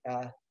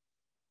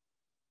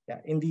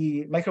in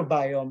the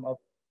microbiome of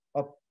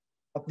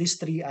these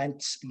three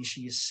ant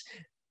species.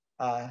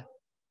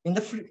 In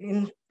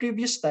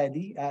previous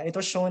study, it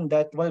was shown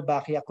that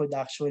Wolbachia could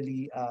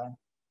actually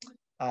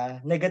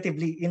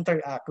negatively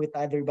interact with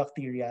other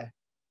bacteria.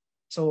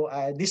 So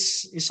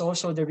this is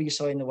also the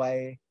reason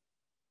why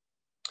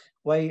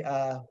we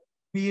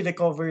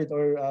recovered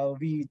or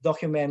we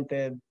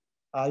documented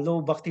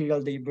low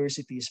bacterial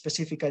diversity,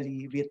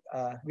 specifically with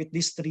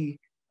these three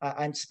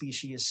ant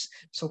species.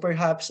 So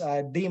perhaps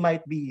they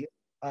might be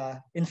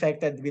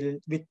infected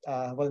with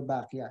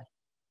Wolbachia.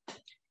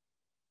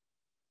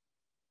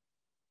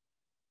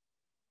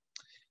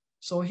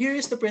 So here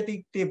is the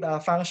predictive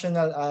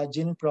functional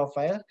gene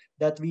profile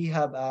that we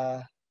have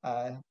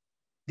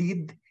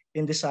did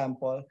in the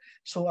sample.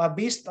 So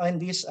based on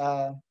this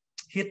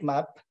heat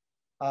map,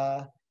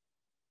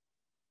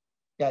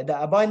 the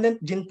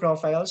abundant gene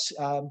profiles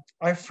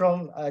are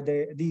from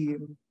the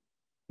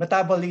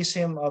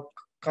metabolism of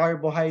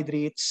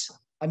carbohydrates,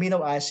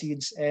 amino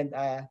acids, and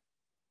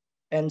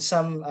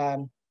some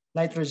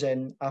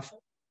nitrogen,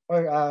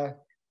 or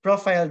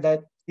profile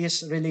that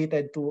is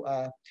related to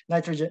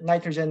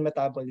nitrogen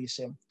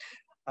metabolism.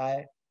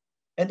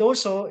 And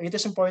also, it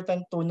is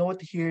important to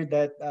note here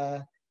that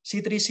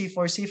C3,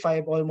 C4,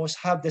 C5 almost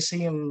have the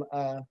same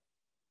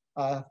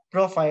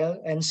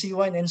profile, and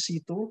C1 and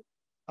C2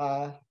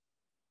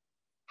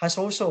 has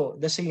also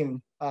the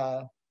same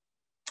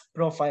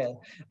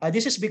profile.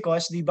 This is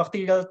because the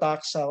bacterial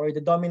taxa or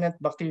the dominant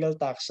bacterial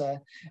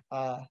taxa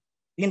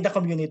in the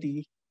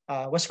community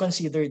was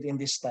considered in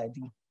this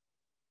study.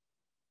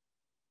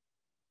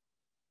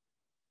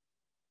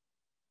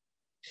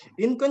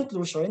 In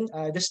conclusion,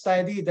 the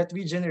study that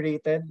we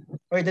generated,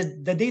 or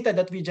the data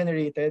that we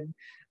generated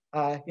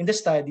in the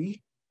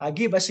study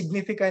give a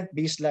significant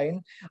baseline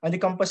on the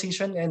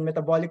composition and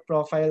metabolic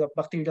profile of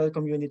bacterial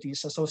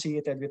communities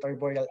associated with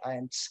arboreal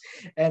ants.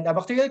 And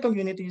bacterial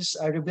communities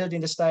revealed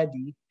in the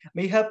study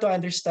may help to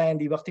understand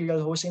the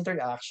bacterial-host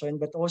interaction,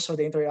 but also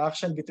the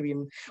interaction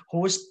between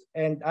host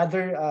and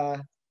other uh,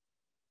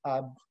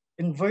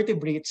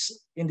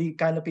 invertebrates in the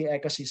canopy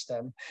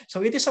ecosystem.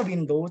 So it is a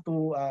window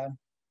to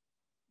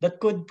that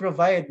could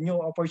provide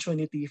new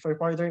opportunity for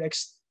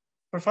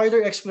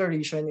further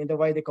exploration in the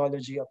wide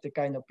ecology of the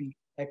canopy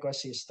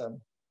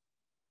ecosystem.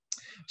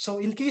 So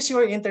in case you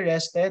are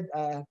interested,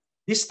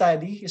 this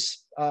study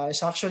is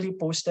actually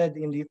posted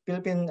in the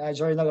Philippine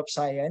Journal of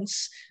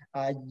Science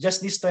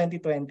just this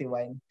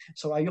 2021.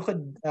 So you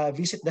could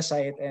visit the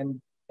site and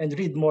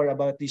read more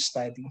about this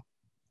study.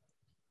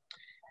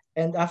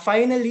 And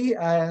finally,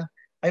 I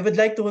would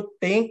like to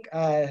thank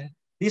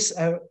these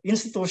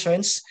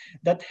institutions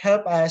that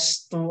help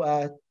us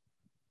to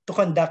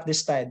conduct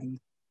this study.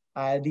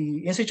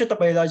 The Institute of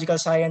Biological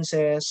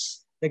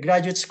Sciences, the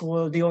Graduate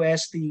School, the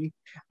OST,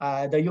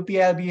 the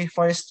UPLB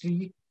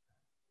Forestry,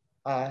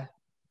 uh,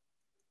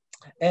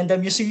 and the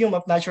Museum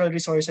of Natural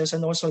Resources,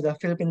 and also the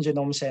Philippine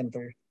Genome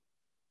Center.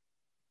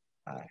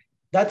 Uh,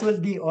 that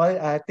will be all.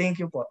 Thank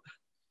you po.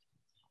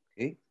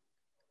 Okay.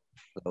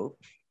 Hello.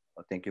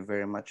 Well, thank you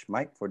very much,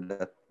 Mike, for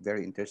that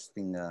very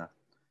interesting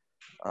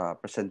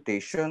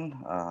presentation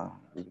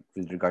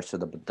with regards to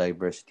the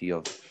diversity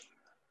of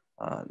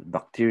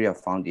bacteria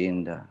found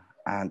in the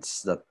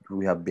ants that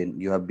you have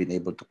been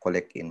able to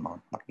collect in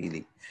Mount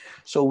Makiling.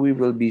 So we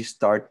will be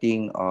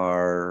starting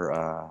our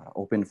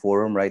open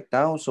forum right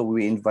now. So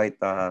we invite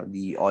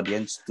the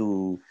audience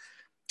to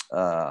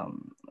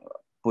um,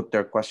 put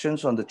their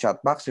questions on the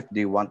chat box if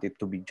they want it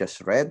to be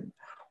just read,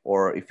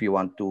 or if you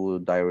want to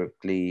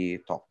directly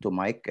talk to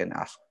Mike and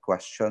ask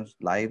questions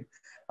live,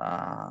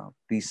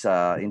 please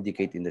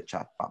indicate in the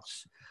chat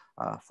box.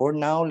 For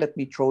now, let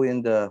me throw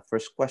in the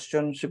first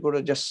question.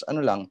 Siguro just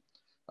ano lang,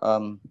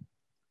 I'm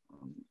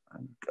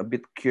a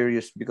bit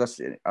curious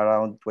because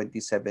around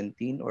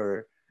 2017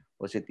 or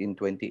was it in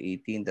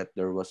 2018 that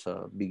there was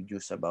a big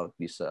news about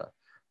this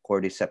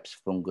cordyceps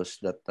fungus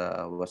that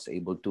was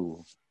able to,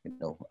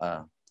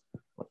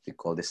 what they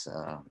call this,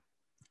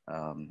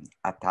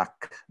 attack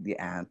the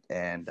ant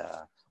and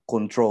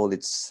control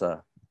its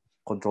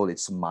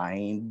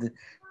mind.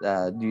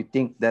 Do you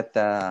think that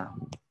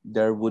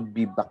there would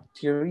be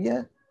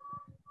bacteria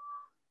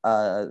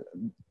uh,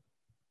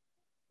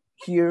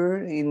 here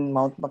in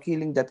Mount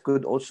Makiling that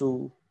could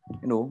also,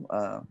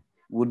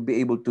 would be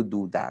able to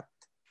do that?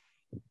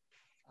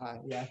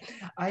 Yeah,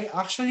 I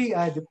actually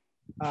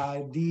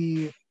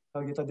the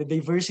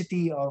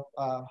diversity of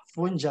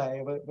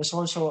fungi was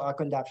also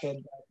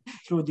conducted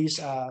through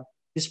this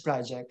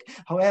project.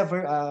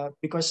 However,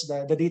 because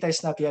the data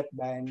is not yet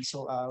done,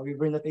 so we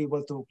were not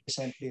able to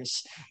present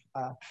this.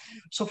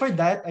 So for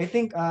that, I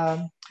think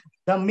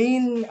the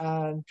main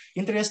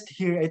interest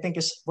here, I think,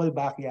 is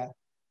Wolbachia.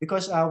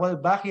 Because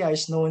Wolbachia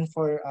is known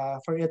for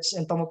its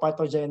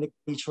entomopathogenic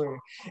nature,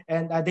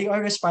 and they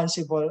are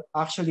responsible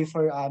actually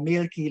for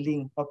male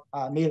killing of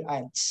male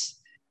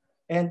ants.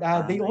 And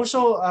they I see.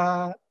 also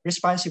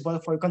responsible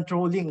for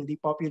controlling the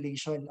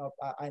population of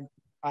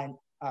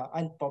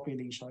ant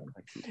population.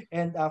 I see.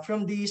 And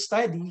from the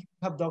study,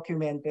 we have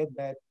documented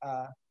that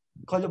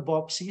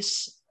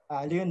Colobopsis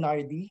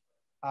leonardi,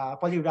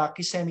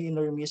 Polyrhachis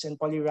semi-enormis, and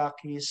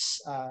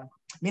Polyrhachis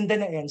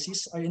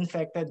mindanaensis are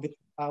infected with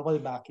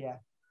Wolbachia,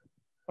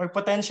 or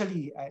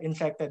potentially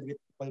infected with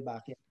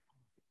Wolbachia.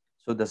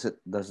 So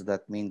does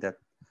that mean that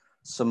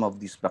some of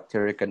these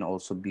bacteria can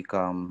also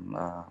become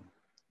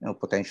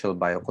potential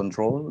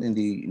biocontrol in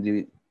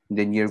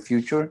the near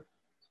future?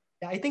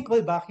 Yeah, I think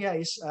Wolbachia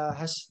is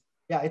has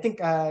yeah, I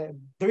think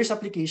there is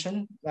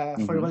application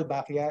for Mm-hmm.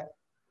 Wolbachia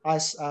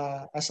as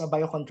a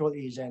biocontrol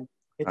agent.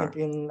 I think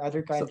in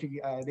other So country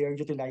they are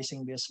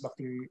utilizing this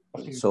bacteria.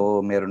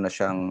 meron na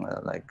siyang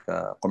like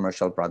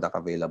commercial product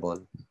available.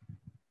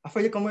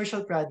 For the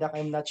commercial product,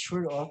 I'm not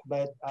sure of,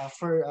 but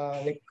for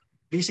like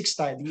basic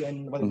study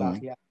on Mm-hmm.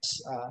 Wolbachia as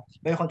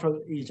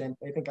biocontrol agent,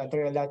 I think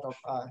there are a lot of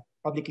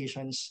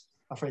publications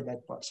for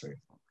that part, sir.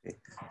 Okay.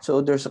 So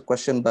there's a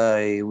question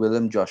by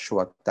William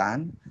Joshua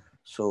Tan.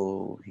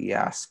 So he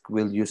asked,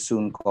 will you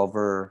soon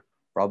cover,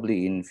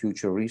 probably in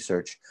future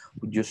research,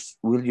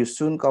 will you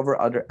soon cover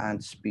other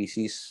ant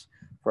species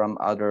from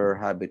other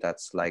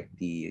habitats like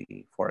the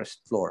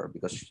forest floor?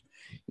 Because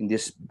in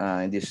this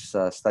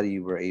study,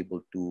 you were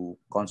able to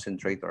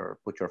concentrate or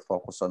put your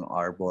focus on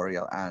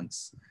arboreal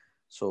ants.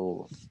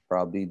 So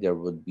probably there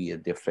would be a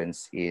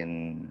difference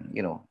in,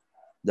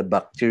 the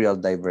bacterial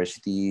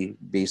diversity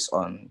based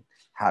on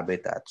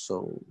habitat.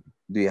 So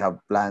do you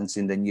have plans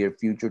in the near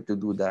future to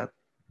do that?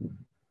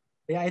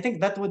 Yeah, I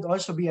think that would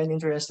also be an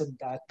interesting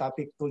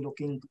topic to look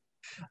into.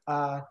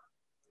 Uh,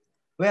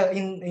 Well,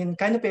 in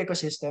canopy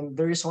ecosystem,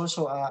 there is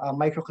also a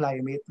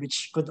microclimate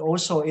which could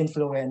also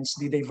influence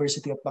the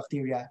diversity of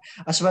bacteria,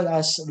 as well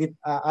as with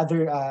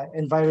other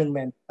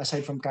environment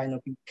aside from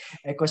canopy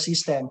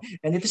ecosystem.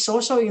 And it is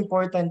also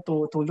important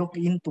to look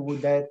into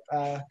that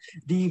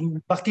the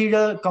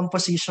bacterial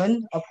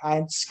composition of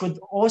ants could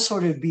also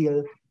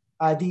reveal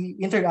the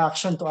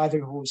interaction to other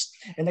hosts.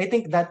 And I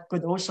think that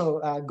could also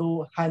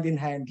go hand in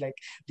hand, like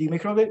the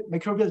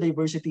microbial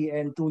diversity,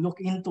 and to look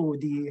into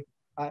the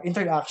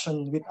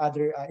interaction with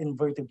other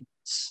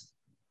invertebrates.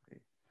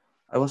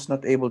 I was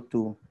not able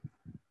to,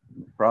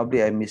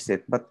 probably I missed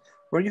it, but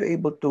were you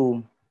able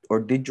to, or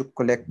did you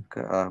collect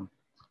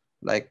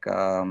like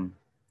um,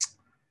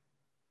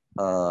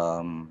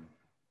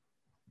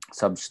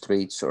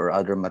 substrates or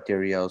other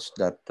materials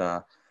that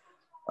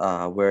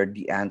where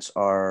the ants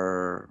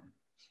are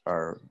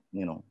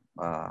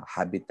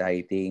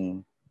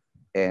habitating,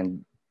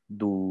 and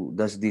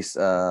does this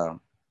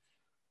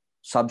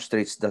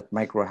substrates, that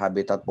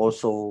microhabitat,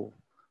 also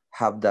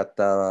have that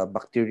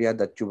bacteria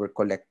that you were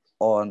collect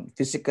on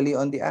physically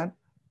on the ant?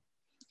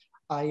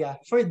 Yeah,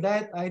 for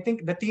that, I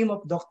think the team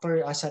of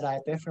Dr.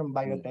 Asarate from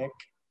Mm. Biotech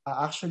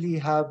actually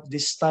have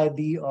this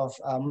study of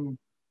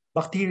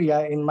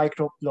bacteria in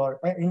microflora,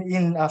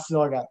 in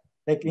flora,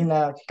 like in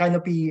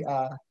canopy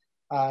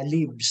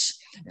leaves.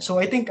 Yeah. So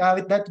I think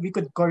with that we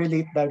could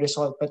correlate the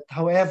result. But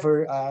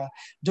however,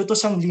 due to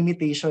some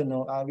limitation,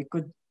 no, we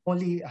could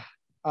only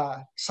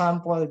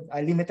sample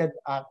limited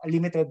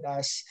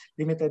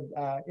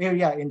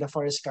area in the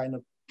forest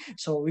canopy.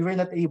 So we were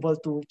not able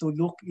to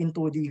look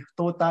into the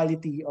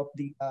totality of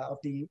the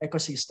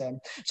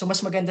ecosystem. So mas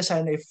maganda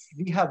sana if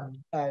we have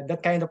that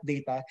kind of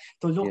data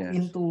to look Yes.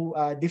 into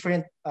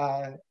different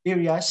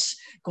areas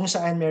kung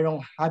saan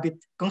merong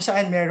habit, kung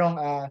saan merong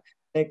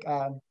like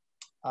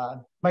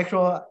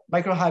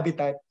micro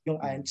habitat yung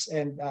Mm. ants,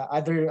 and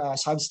other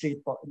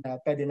substrate po na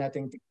pwede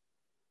nating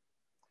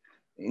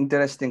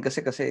Interesting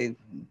kasi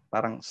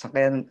parang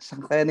saan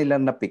kaya nila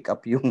na pick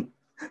up yung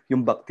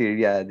yung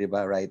bacteria, 'di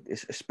ba, right?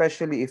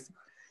 Especially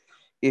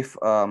if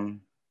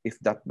um if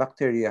that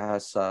bacteria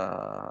has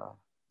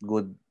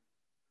good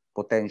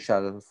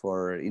potential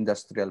for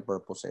industrial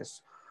purposes.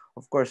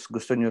 Of course,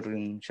 gusto nyo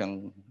rin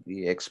siyang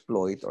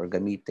i-exploit or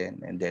gamitin,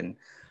 and then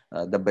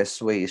the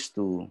best way is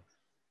to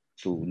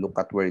look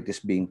at where it is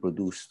being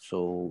produced.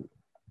 So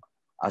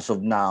as of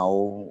now,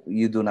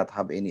 you do not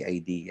have any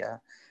idea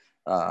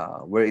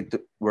where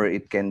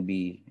it can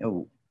be,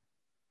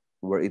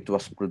 where it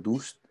was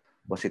produced.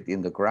 Was it in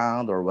the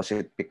ground, or was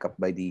it picked up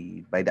by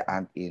the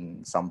ant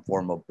in some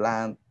form of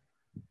plant?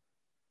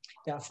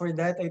 Yeah, for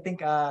that, I think,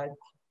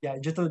 yeah,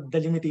 due to the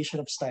limitation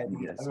of study,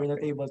 Yes, we were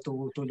not okay. able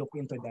to look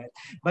into that.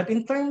 But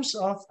in terms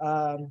of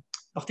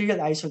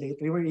bacterial isolate,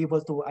 we were able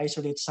to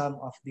isolate some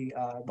of the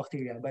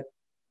bacteria. But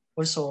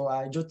also,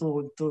 due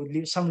to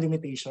some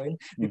limitation,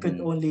 we could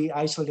Mm-hmm. only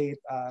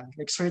isolate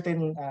like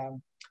certain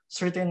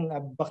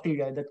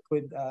bacteria that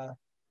could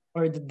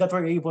or that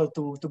were able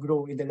to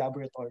grow in the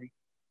laboratory.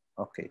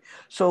 Okay.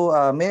 So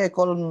may I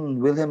call on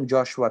Wilhelm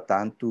Joshua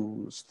Tan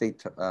to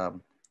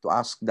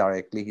ask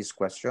directly his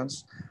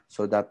questions,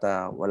 so that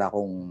wala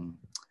akong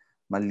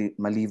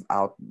ma-leave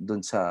out dun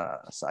sa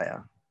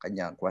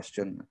kanyang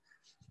question.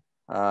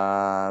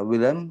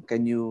 Wilhelm,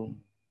 can you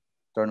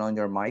turn on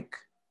your mic?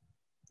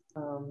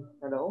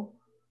 Hello?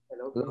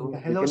 Hello, can you Hello. hear We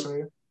me? Hello, can.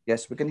 sir.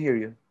 Yes, we can hear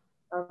you.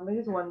 I'm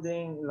just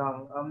wondering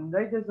lang,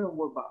 like there's a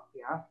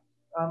Wolbachia.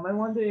 I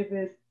wonder if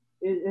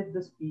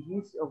the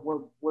species of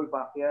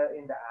Wolbachia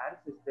in the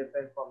ants is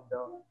different from the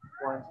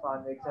ones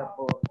found, for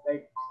example,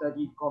 like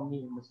studied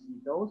commonly in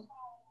mosquitoes.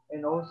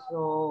 And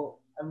also,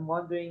 I'm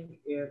wondering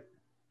if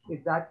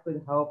that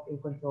could help in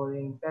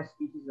controlling pest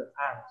species of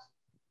ants,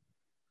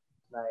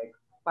 like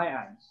pie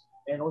ants.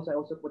 And also, I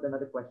also put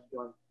another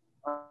question.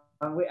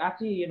 We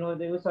actually,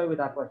 we'll start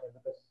with that question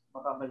because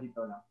baka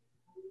malito lang.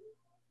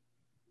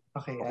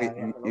 Okay, Okay,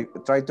 yeah. you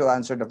Hello? try to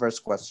answer the first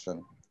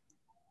question.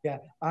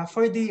 Yeah.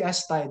 For the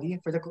study,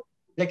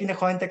 like in the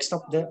context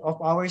of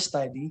our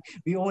study,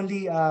 we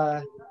only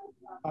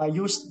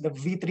used the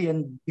V3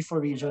 and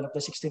V4 region of the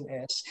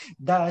 16S.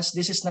 Thus,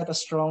 this is not a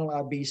strong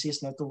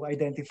basis na to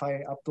identify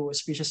up to a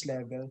species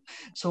level.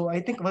 So I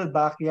think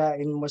Wolbachia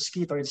in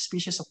mosquito, or the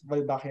species of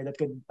Wolbachia that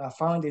could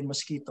found in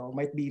mosquito,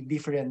 might be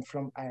different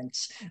from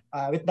ants.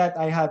 With that,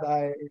 I have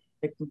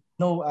like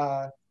no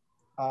uh,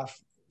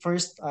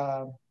 first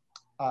uh,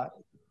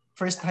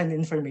 first-hand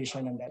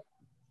information on that.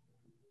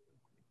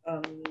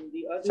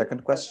 The other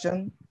Second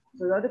question.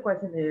 so the other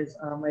question is,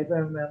 I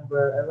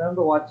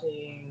remember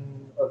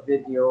watching a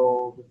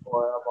video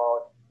before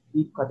about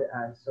leaf cutter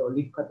ants. So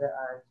leaf cutter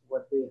ants,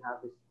 what they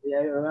have is,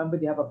 I remember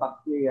they have a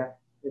bacteria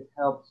that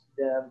helps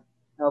them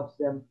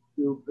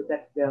to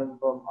protect them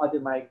from other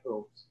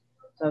microbes.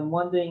 So I'm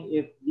wondering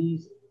if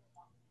these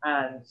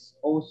ants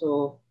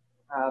also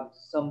have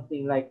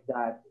something like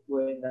that,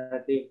 when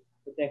they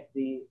protect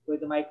where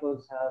the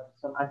microbes have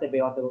some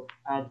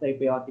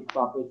antibiotic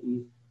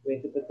properties, where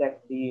to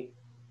protect the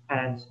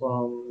ants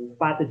from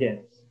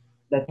pathogens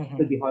that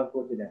could Mhm. be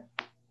harmful to them.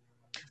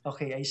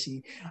 Okay, I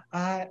see.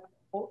 Uh,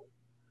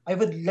 I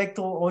would like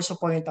to also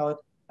point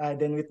out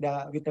then with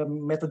the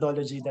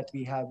methodology that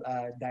we have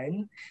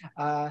done,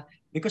 uh,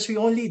 because we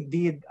only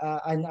did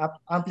an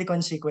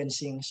amplicon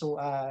sequencing. So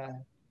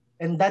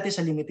and that is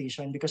a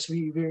limitation because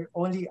we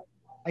only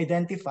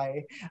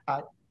identify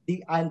uh,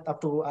 the ant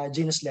up to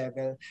genus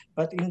level.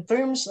 But in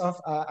terms of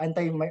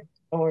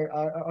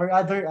or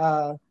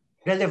other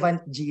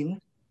relevant gene,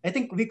 I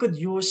think we could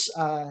use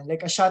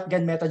like a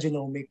shotgun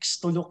metagenomics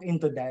to look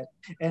into that,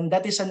 and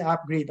that is an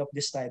upgrade of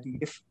the study.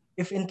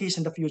 If in case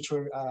in the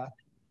future,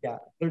 yeah,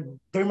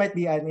 there might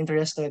be an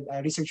interested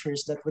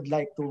researchers that would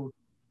like to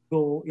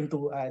go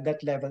into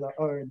that level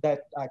or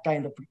that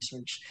kind of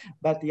research.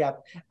 But yeah,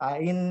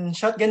 in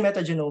shotgun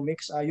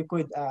metagenomics, you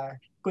could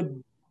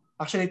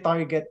actually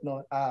target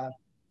no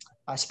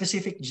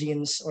specific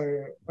genes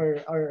or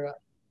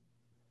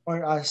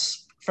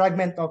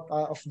fragment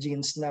of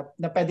genes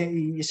na pwede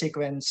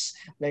i-sequence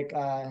like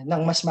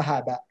ng mas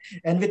mahaba.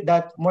 And with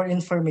that, more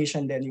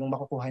information din yung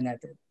makukuha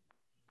natin.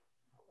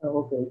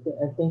 Okay,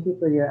 and thank you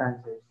for your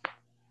answers.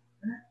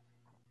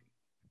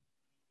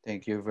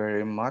 Thank you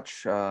very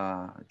much,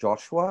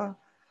 Joshua.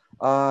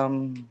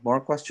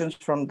 More questions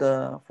from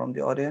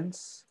the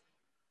audience?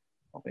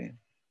 Okay,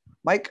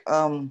 Mike.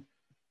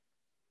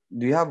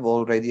 Do you have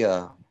already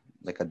a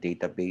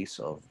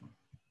database of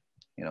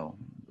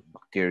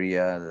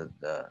bacteria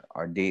that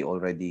are they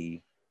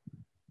already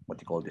what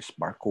do you call this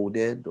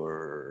barcoded,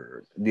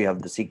 or do you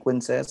have the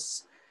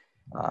sequences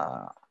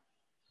uh,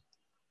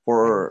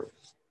 for?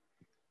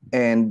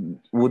 And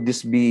would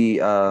this be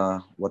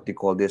what do you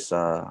call this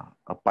a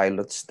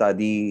pilot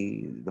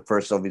study, the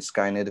first of its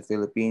kind in the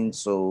Philippines?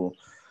 So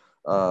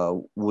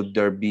would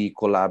there be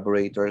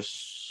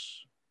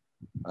collaborators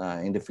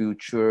in the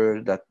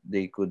future that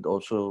they could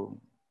also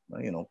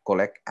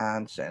collect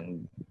ants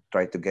and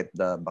try to get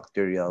the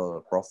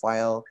bacterial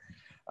profile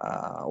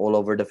all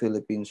over the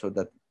Philippines, so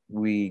that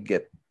we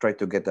try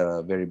to get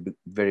a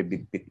very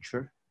big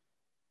picture?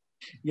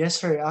 Yes,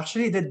 sir.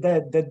 Actually,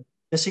 the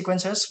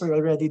sequences were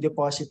already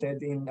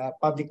deposited in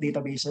public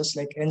databases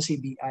like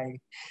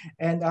NCBI.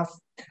 And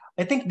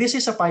I think this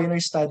is a pioneer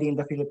study in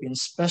the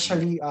Philippines,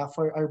 especially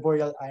for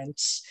arboreal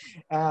ants.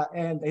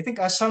 And I think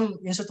some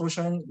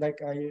institution like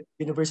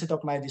University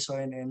of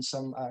Madison and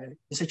some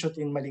institute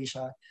in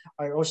Malaysia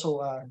are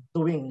also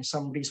doing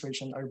some research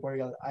on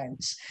arboreal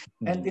ants.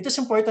 And it is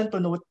important to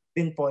note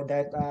din po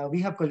that we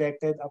have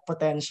collected a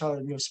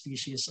potential new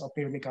species of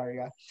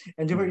Myrmicaria,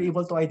 and we were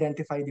able to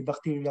identify the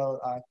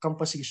bacterial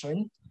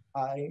composition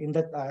in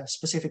that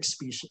specific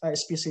species,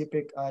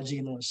 specific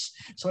genus.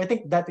 So I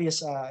think that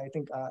is,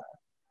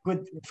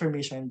 good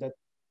information that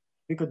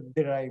we could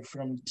derive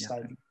from the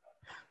study.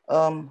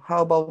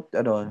 How about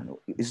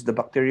is the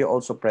bacteria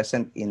also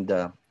present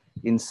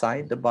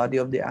inside the body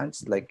of the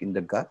ants, like in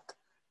the gut?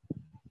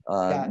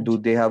 Yeah, Do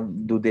they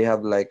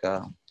have like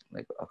a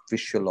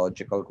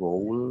physiological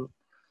role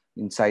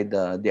inside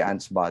the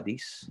ants'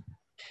 bodies?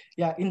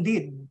 yeah,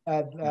 indeed.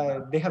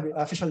 They have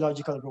a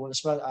physiological role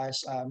as well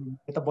as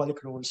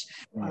metabolic roles,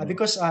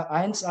 because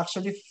ants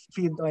actually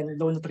feed on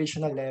low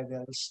nutritional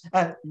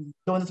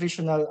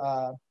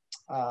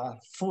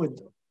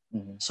food.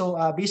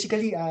 So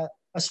basically,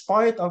 as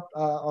part of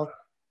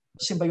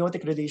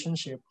symbiotic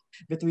relationship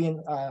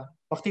between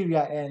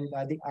bacteria and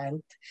the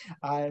ant,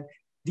 uh,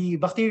 the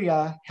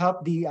bacteria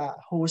help the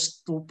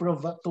host to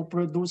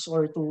produce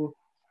or to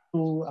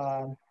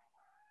um,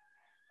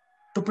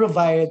 to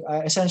provide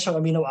essential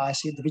amino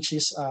acid which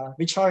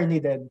are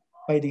needed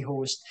by the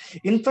host.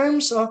 In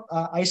terms of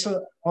of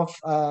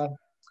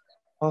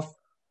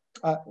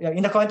yeah,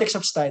 in the context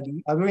of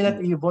study, we were not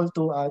able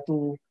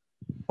to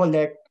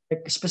collect a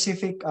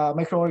specific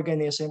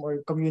microorganism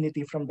or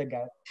community from the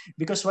gut,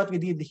 because what we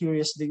did here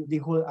is the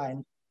whole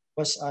ant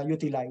was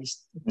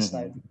utilized in the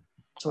study.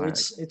 So All right.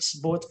 it's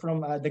both from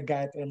the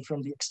gut and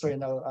from the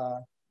external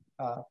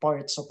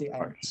parts of the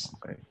ants.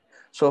 Okay.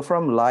 So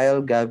from Lyle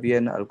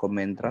Gavian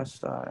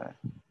Alcomendras, the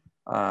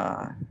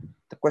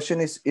question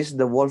is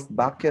the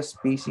Wolfbachia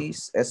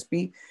species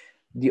SP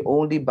the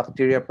only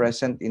bacteria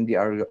present in the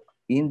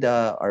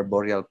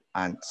arboreal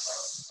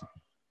ants?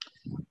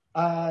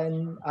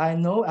 I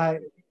know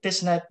it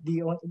is not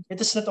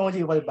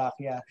only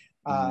Wolbachia.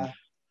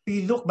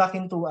 We look back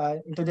into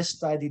the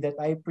study that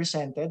I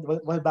presented.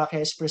 Wolbachia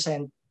is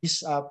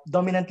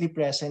dominantly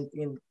present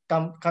in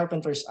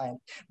carpenter's ant,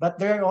 but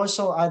there are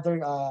also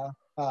other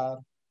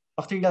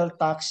bacterial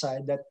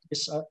taxa that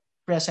is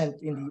present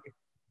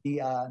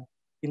the uh,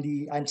 in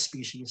the ant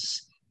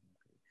species.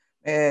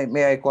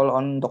 May I call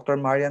on Dr.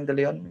 Marian De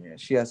Leon?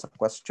 She has a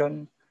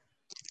question.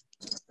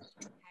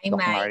 Hi, Dr.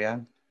 Mike.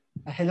 Marian.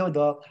 Hello,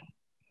 Doc.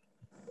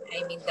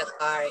 I'm in the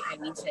car.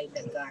 I'm inside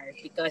the car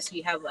because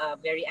we have a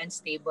very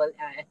unstable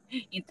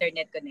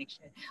internet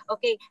connection.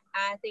 Okay,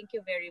 thank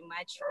you very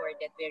much for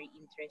that very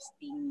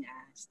interesting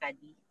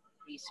study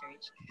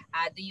research.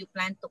 Do you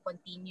plan to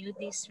continue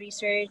this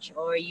research,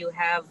 or you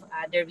have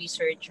other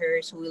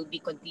researchers who will be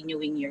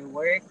continuing your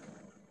work?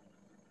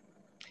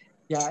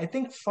 Yeah, I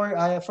think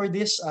for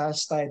this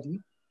study,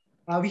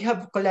 we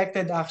have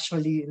collected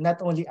actually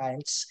not only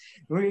ants.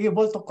 We were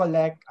able to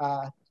collect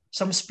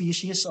some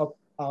species of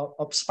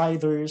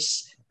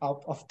spiders,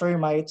 of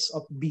termites,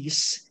 of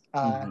bees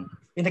Mm-hmm.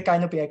 in the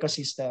canopy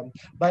ecosystem.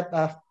 But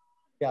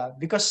yeah,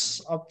 because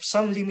of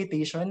some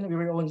limitation, we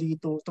were only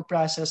to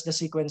process the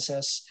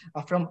sequences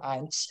from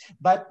ants,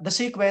 but the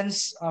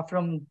sequence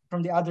from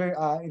the other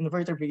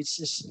invertebrates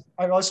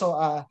are also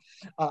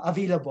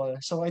available.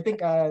 So I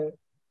think I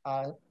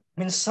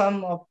mean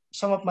some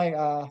of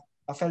my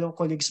fellow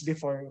colleagues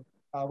before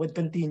would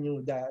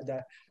continue the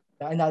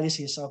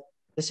analysis of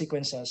the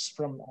sequences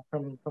from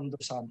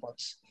those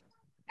samples.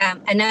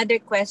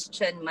 Another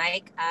question,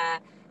 Mike.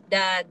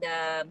 The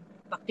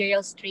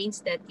bacterial strains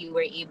that you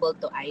were able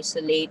to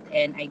isolate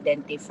and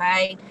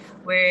identify,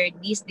 were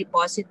these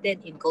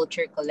deposited in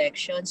culture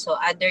collection? So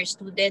other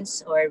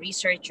students or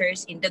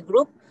researchers in the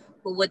group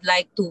who would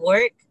like to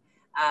work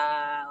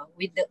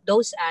with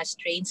those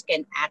strains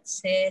can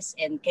access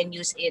and can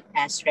use it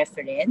as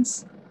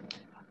reference?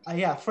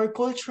 Yeah, for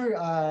culture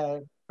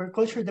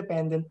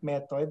dependent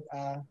method,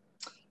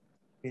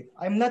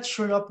 I'm not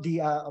sure of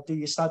the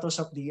status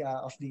of the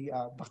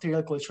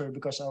bacterial culture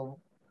because of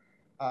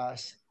uh,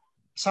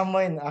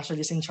 someone actually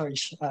is in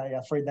charge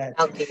yeah, for that.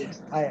 Okay.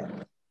 I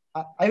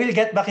I will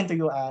get back into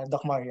you,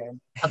 Doc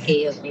Marian.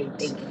 Okay, okay.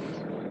 Thank you.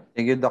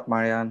 Thank you, Doc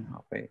Marian.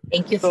 Okay.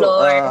 Thank you, So,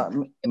 Flor.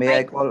 may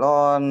I Mike. call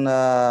on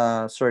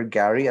Sir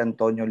Gary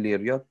Antonio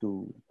Lirio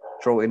to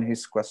throw in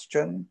his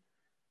question?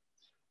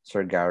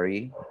 Sir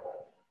Gary,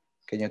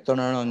 can you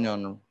turn on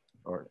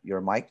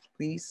your mic,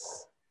 please?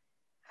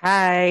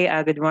 Hi,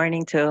 good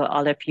morning to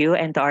all of you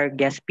and to our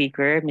guest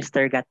speaker,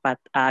 Mr.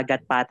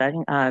 Gatpatan.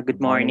 Good Good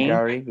morning, morning.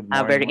 Gary. Good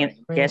Very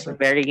morning. Morning, yes, sir.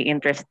 very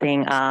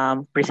interesting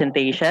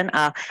presentation.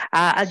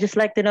 I'd just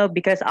like to know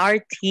because our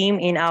team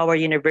in our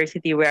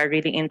university we are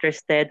really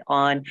interested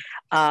on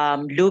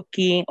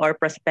looking or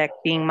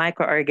prospecting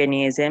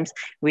microorganisms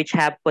which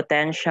have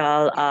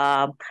potential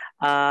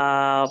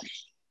uh,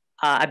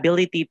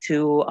 ability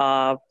to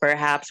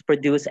perhaps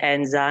produce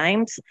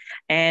enzymes,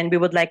 and we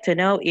would like to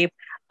know if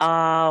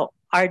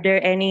are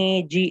there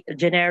any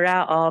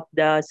genera of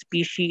the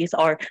species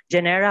or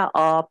genera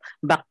of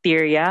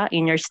bacteria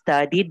in your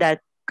study that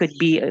could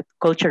be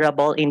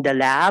culturable in the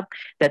lab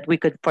that we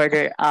could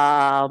further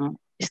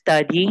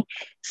study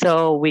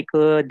so we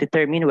could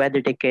determine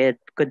whether they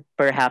could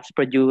perhaps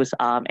produce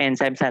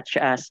enzymes such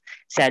as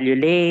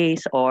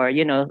cellulase or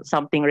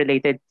something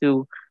related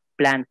to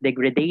plant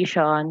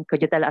degradation.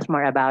 Could you tell us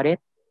more about it?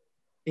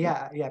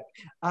 Yeah, yeah.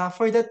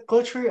 For that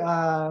culture,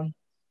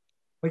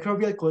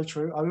 microbial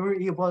culture, we were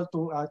able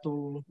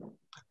to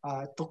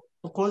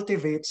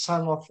cultivate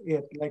some of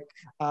it. Like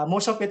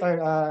most of it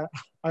are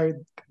are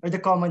the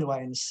common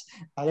ones,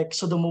 like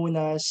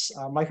Pseudomonas,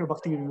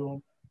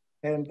 Microbacterium,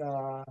 and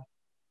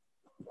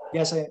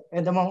yes,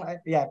 and among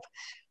yeah,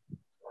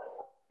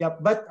 yeah.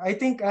 But I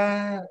think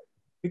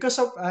because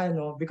of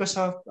because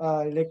of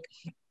like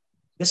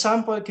the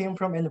sample came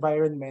from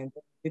environment,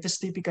 it is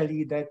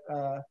typically that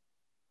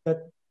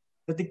that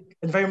the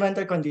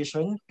environmental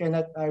condition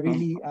cannot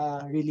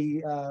Mm.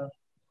 really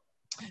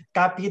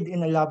copied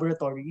in a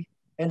laboratory,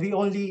 and we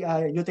only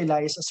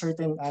utilize a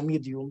certain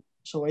medium.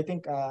 So I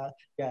think,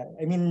 yeah,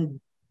 I mean,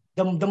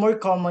 the more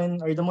common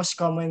or the most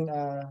common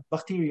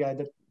bacteria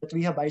that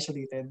we have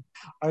isolated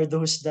are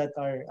those that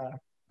are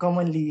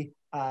commonly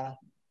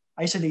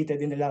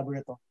isolated in the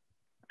laboratory.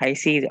 I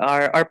see.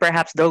 Or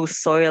perhaps those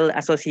soil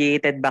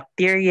associated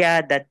bacteria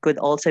that could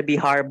also be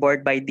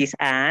harbored by these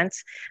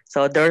ants.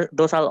 So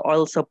those are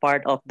also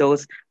part of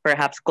those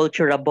perhaps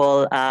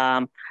culturable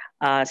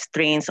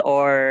strains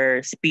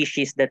or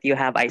species that you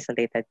have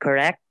isolated,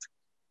 correct?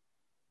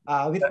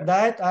 With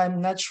that,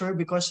 I'm not sure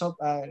because of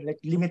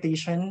like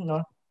limitation,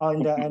 no,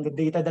 on the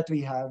data that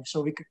we have.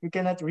 So we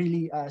cannot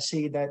really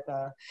say that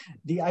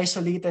the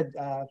isolated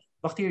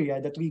bacteria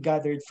that we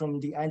gathered from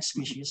the ant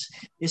species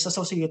is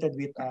associated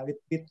with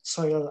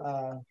soil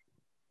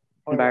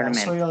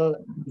Environment.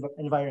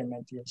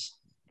 environment. Yes.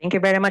 Thank you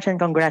very much and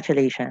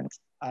congratulations.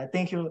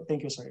 Thank you,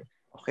 sir.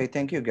 Okay,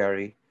 thank you,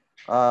 Gary.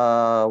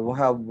 We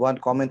have one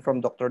comment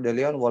from Dr. De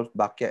Leon,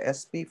 Wolfbachia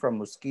sp from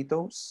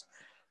mosquitoes.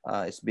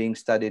 It's being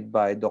studied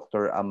by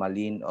Dr.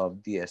 Amalin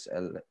of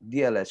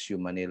DLSU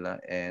Manila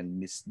and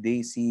Miss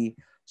Daisy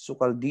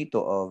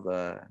Sucaldito of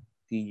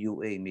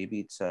TUA.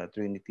 Maybe it's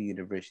Trinity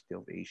University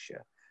of Asia.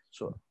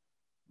 So,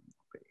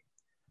 okay.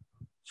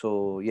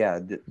 So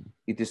yeah,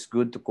 it is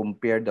good to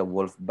compare the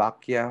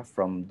Wolfbachia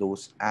from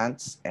those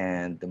ants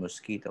and the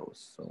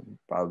mosquitoes. So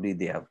probably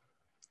they have,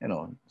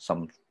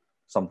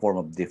 some form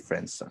of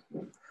difference.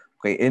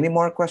 Okay, any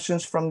more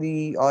questions from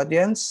the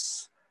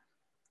audience?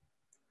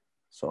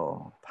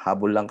 So,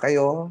 habol lang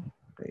kayo.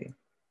 Okay.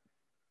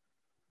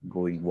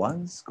 Going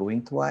once,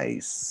 going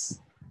twice.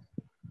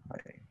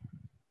 Okay.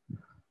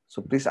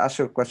 So please ask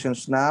your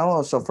questions now.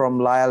 Also from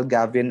Lyle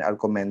Gavin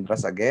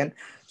Alcomendras again.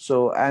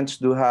 So ants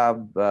do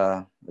have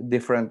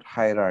different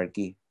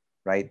hierarchy,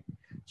 right?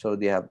 So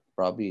they have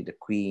probably the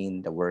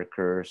queen, the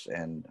workers,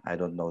 and I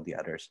don't know the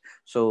others.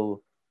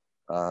 So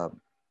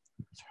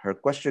her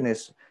question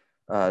is,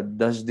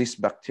 does this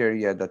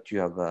bacteria that you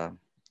have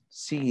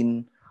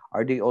seen,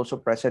 are they also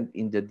present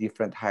in the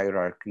different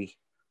hierarchy,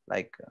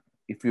 Like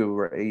if you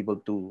were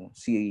able to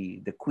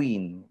see the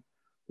queen,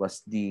 was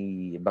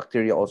the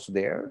bacteria also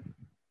there?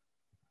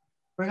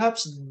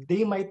 Perhaps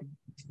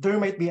there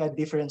might be a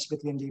difference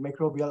between the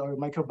microbial or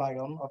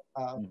microbiome of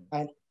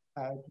and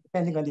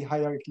depending on the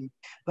hierarchy.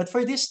 But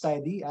for this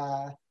study,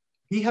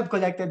 we have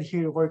collected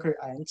here worker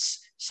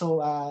ants.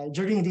 So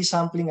during the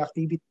sampling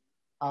activity,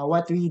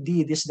 what we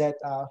did is that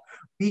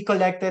we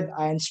collected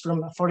ants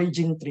from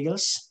foraging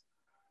trails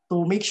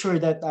to make sure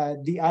that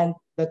that the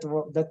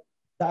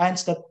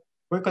ants that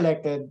were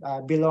collected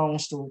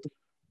belongs to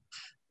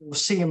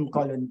same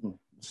colony.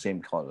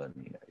 Same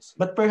colony, I see.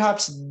 But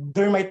perhaps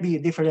there might be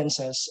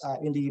differences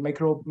in the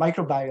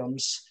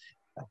microbiomes.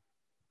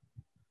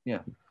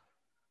 Yeah.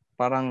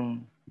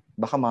 Parang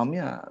baka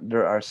mamaya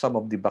there are some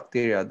of the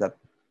bacteria that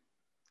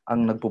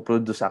ang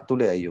nagpo-produce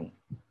actually ay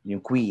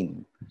yung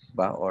queen,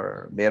 ba,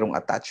 or merong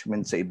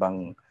attachment sa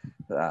ibang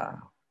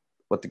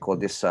what you call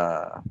this,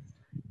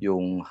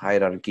 yung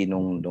hierarchy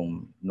nung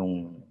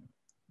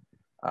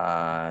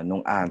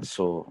ant.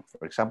 So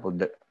for example,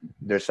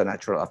 there's a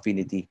natural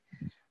affinity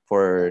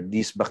for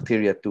these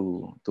bacteria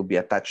to be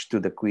attached to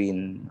the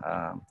queen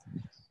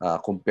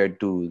compared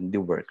to the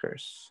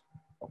workers.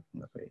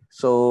 Okay.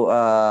 So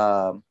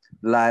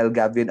Lyle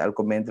Gavin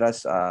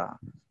Alcomendras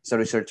is a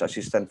research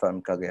assistant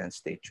from Cagayan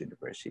State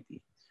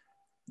University.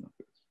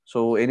 Okay.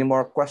 So any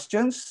more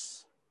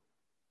questions?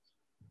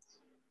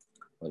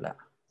 Wala.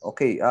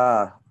 Okay.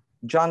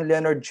 John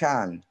Leonard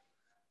Chan.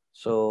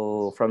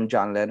 So from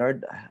John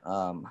Leonard,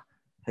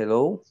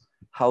 hello.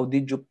 How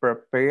did you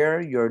prepare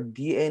your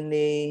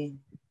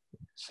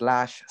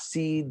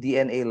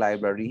DNA/cDNA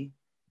library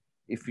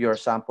if your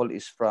sample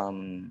is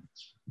from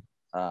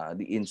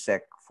the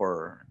insect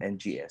for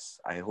NGS?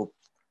 I hope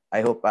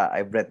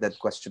I've read that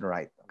question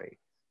right. Okay.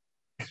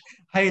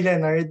 Hi,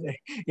 Leonard.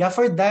 Yeah,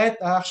 for that,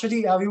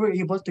 actually, we were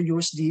able to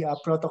use the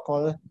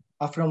protocol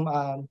from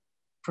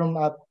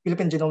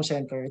Philippine Genome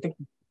Center. I think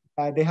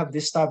they have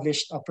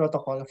established a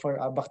protocol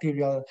for a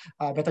bacterial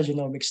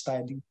metagenomic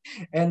study.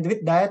 And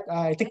with that,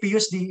 I think we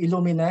use the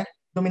Illumina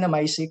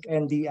MySeq,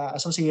 and the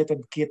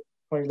associated kit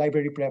for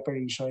library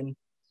preparation.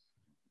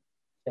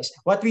 Yes.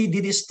 What we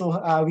did is to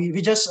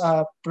we just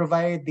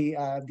provide the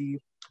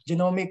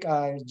genomic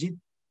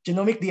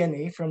genomic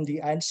DNA from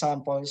the ant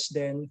samples,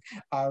 then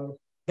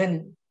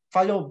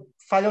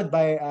followed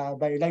by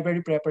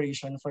library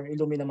preparation for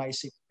Illumina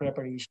MySeq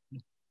preparation.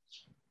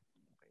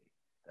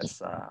 That's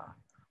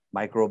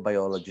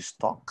microbiologist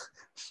talk,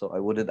 so I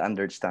wouldn't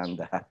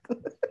understand that.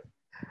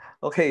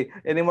 Okay,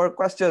 any more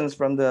questions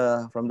from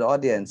the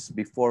audience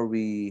before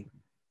we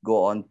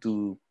go on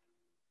to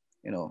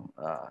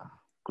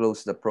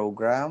close the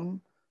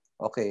program?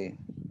 Okay,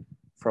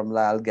 from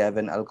Lal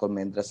Gavin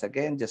Alcomendras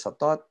again, just a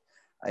thought.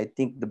 I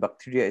think the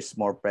bacteria is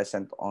more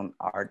present on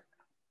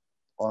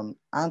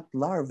ant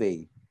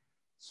larvae.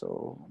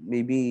 So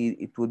maybe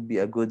it would be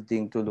a good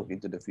thing to look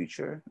into the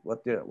future.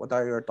 What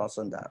are your thoughts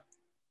on that?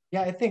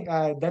 Yeah, I think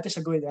that is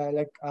a good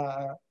a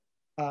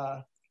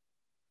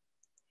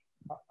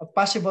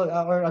possible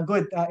or a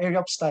good area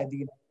of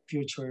study in the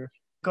future,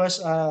 because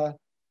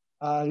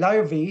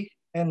larvae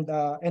and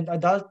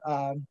adult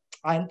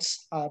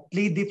ants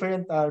play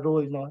different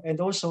role, no,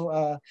 and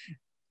also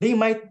there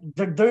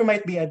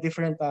might be a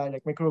different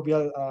like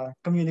microbial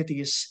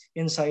communities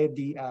inside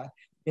the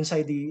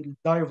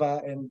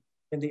larva and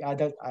the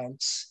adult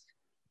ants.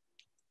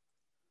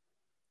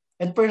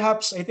 And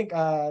perhaps I think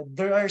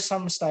there are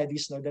some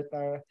studies, no, that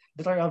are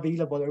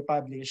available or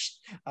published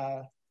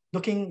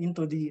looking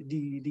into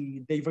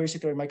the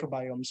diversity or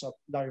microbiomes of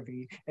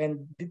larvae,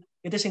 and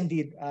it is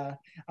indeed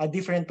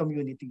different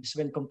communities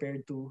when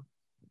compared to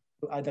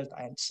adult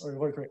ants or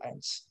worker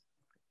ants.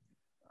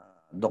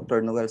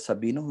 Dr. Noel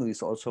Sabino, who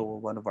is also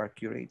one of our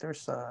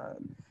curators,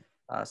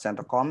 sent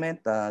a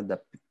comment.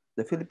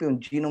 The Philippine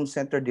Genome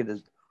Center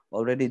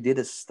already did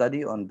a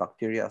study on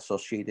bacteria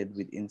associated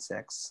with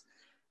insects,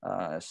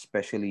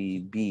 especially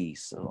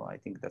bees. So I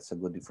think that's a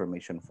good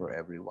information for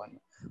everyone.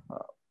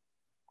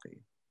 Okay.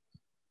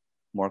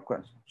 More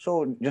questions.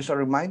 So just a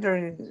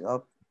reminder,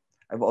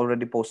 I've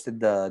already posted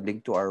the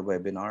link to our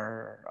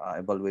webinar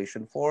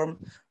evaluation form.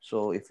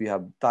 So if you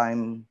have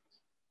time,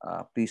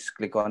 please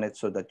click on it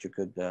so that you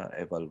could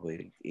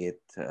evaluate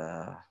it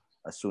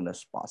as soon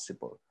as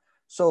possible.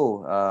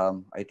 So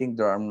I think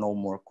there are no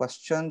more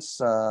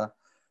questions.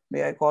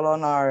 May I call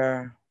on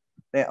our,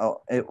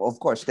 of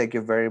course, thank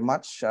you very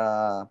much,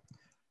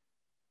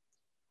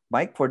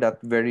 Mike, for that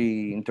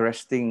very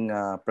interesting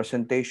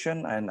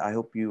presentation, and I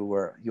hope you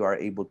are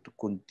able to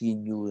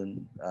continue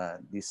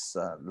this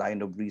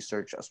line of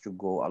research as you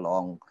go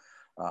along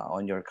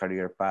on your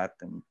career path,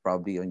 and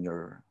probably when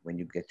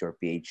you get your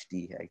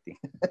PhD, I think.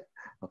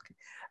 Okay,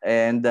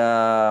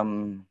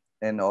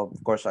 and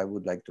of course, I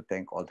would like to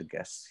thank all the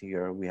guests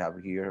here we have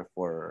here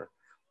for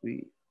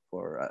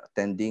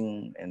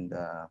attending and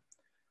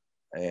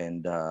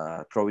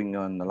throwing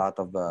on a lot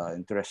of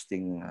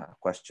interesting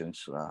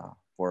questions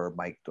for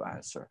Mike to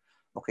answer.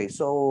 Okay,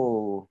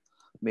 so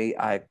may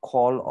I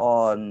call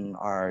on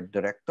our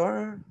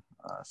director,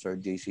 Sir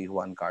JC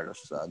Juan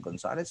Carlos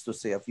Gonzalez, to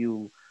say a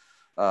few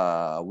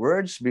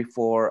words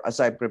before as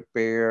I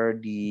prepare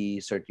the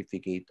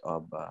certificate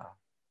of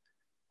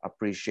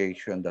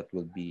appreciation that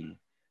will be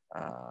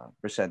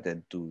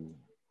presented to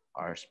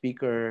our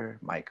speaker,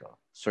 Michael.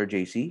 Sir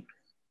JC.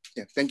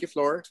 Yeah, thank you,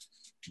 Flor.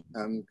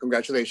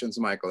 Congratulations,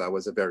 Michael. That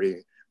was a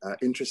very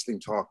interesting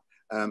talk.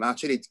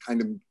 Actually, it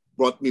kind of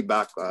brought me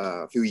back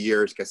a few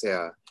years because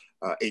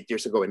 8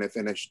 years ago when I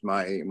finished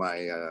my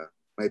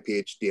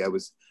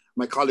PhD,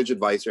 my college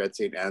advisor at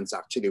St. Anne's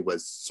actually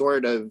was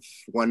sort of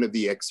one of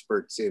the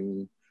experts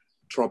in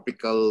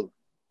tropical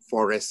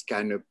forest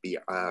canopy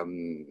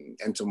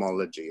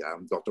entomology,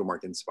 Dr.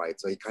 Martin Spite.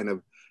 So he kind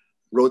of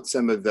wrote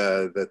some of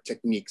the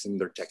techniques in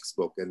their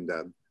textbook. And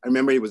I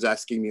remember he was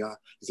asking me,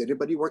 is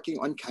anybody working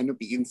on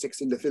canopy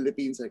insects in the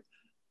Philippines? Like,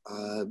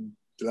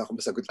 wala akong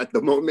masagot at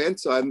the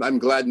moment. So I'm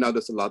glad now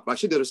there's a lot.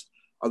 Actually, there's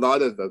a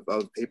lot of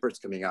papers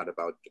coming out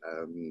about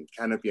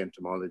canopy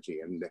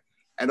entomology.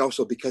 And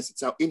also because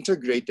it's now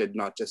integrated,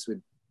 not just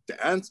with the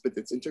ants, but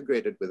it's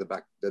integrated with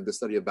the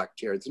study of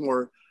bacteria. It's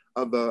more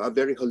of a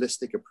very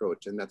holistic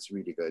approach, and that's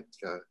really good.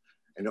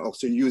 And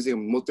also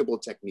using multiple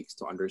techniques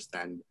to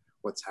understand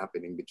what's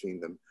happening between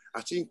them.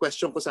 Actually, yung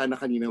question ko sana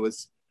kanina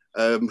was,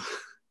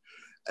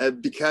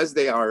 because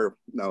they are,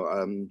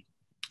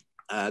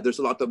 there's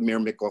a lot of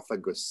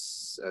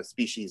myrmecophagous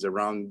species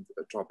around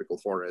tropical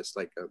forests,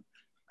 like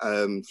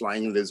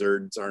flying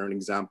lizards are an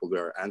example. We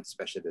are ant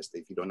specialists.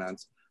 They feed on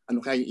ants. Ano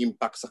kaya yung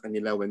impact sa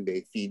kanila when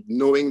they feed,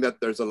 knowing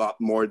that there's a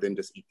lot more than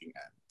just eating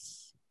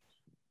ants?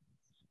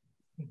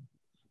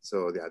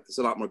 So yeah, there's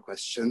a lot more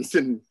questions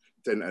than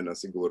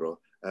siguro.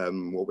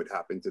 What would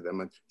happen to them?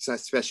 And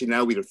especially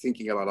now we're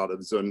thinking about a lot of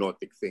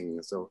zoonotic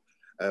things. So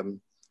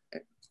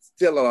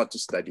still a lot to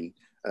study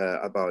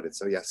about it.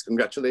 So yes,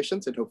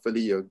 congratulations, and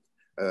hopefully you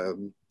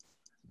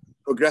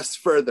progress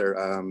further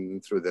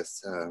through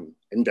this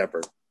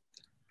endeavor.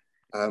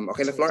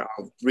 Okay, the floor.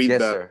 I'll read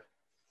Sir.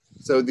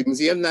 So the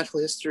Museum of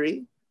Natural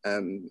History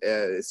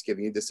is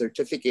giving you the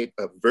certificate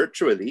of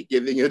virtually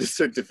giving you the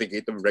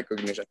certificate of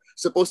recognition.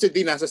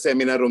 Supposedly nasa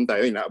seminar room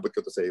tayo, inaabot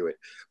ko to sa iyo eh.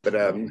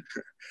 But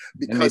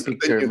because of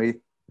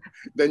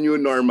the new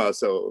normal,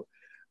 so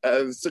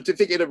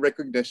certificate of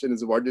recognition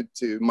is awarded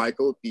to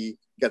Michael P.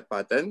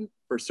 Gatpatan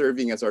for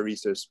serving as our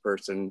resource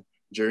person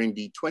during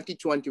the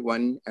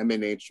 2021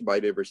 MNH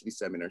Biodiversity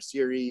Seminar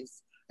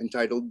Series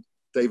entitled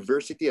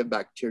Diversity of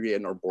Bacteria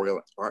and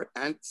Arboreal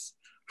Ants,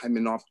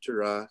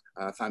 Hymenoptera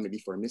family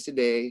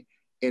Formicidae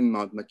in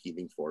Mount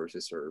Makiling Forest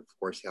Reserve, of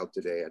course held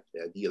today at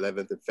the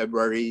 11th of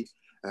February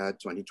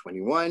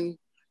 2021.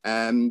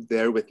 And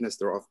their witness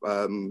thereof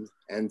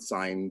and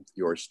signed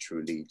yours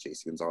truly,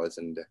 JC Gonzalez.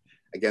 And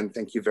again,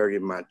 thank you very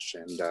much.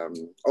 And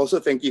also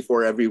thank you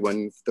for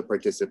everyone, the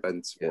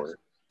participants, for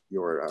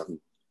your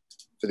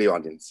for the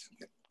audience.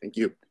 Okay. Thank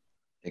you.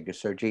 Thank you,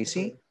 Sir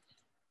JC.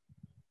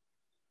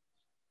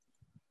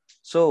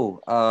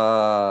 So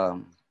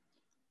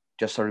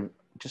just a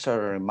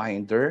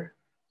reminder.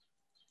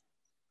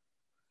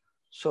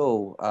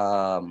 So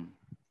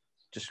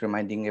just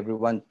reminding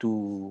everyone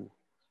to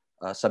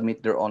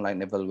submit their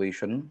online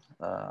evaluation.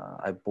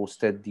 I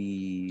posted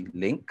the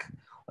link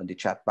on the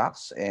chat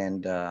box,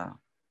 and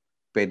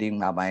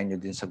pwedeng mamayan nyo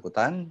din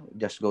sagutan.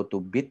 Just go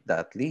to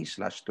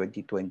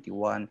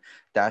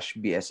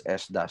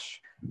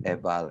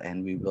bit.ly/2021-bss-eval,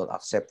 and we will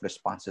accept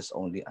responses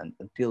only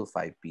until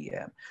 5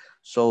 p.m.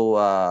 So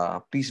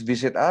please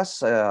visit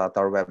us at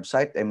our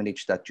website,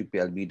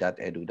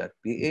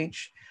 mnh.uplb.edu.ph.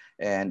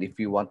 And if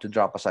you want to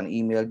drop us an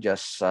email,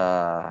 just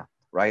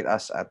write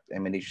us at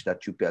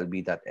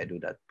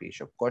mnh.uplb.edu.ph.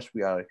 Of course,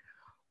 we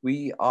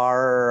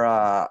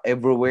are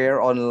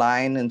everywhere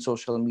online and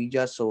social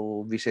media,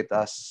 so visit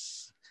us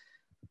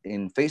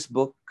in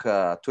Facebook,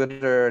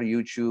 Twitter,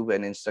 YouTube,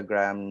 and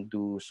Instagram.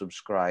 Do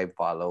subscribe,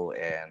 follow,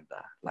 and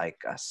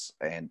like us.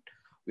 And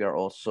we are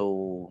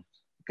also,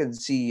 you can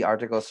see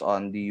articles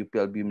on the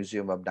UPLB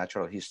Museum of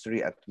Natural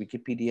History at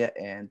Wikipedia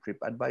and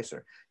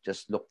TripAdvisor.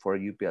 Just look for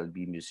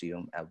UPLB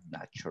Museum of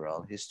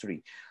Natural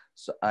History.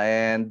 So,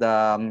 and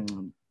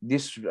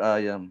this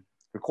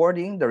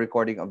recording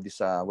of this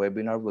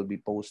webinar will be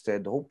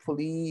posted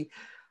hopefully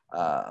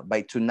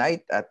by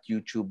tonight at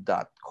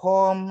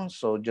youtube.com.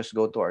 So just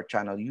go to our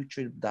channel,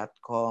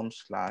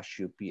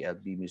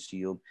 youtube.com/UPLB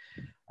Museum.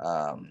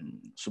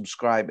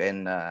 Subscribe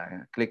and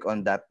click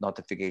on that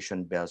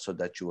notification bell so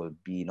that you will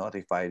be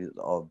notified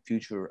of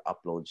future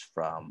uploads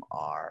from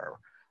our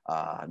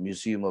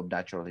Museum of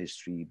Natural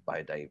History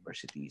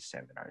Biodiversity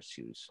Seminar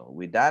Series. So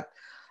with that,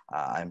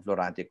 I'm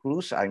Florante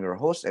Cruz. I'm your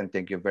host, and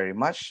thank you very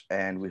much.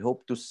 And we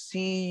hope to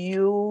see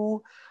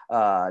you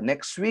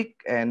next week.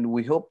 And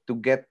we hope to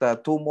get 2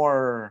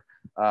 more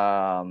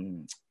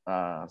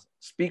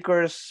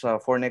speakers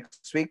for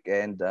next week.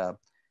 And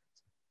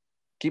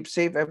keep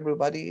safe,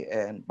 everybody,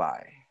 and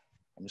bye.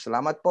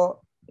 Salamat po.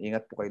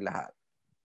 Ingat po kayo lahat.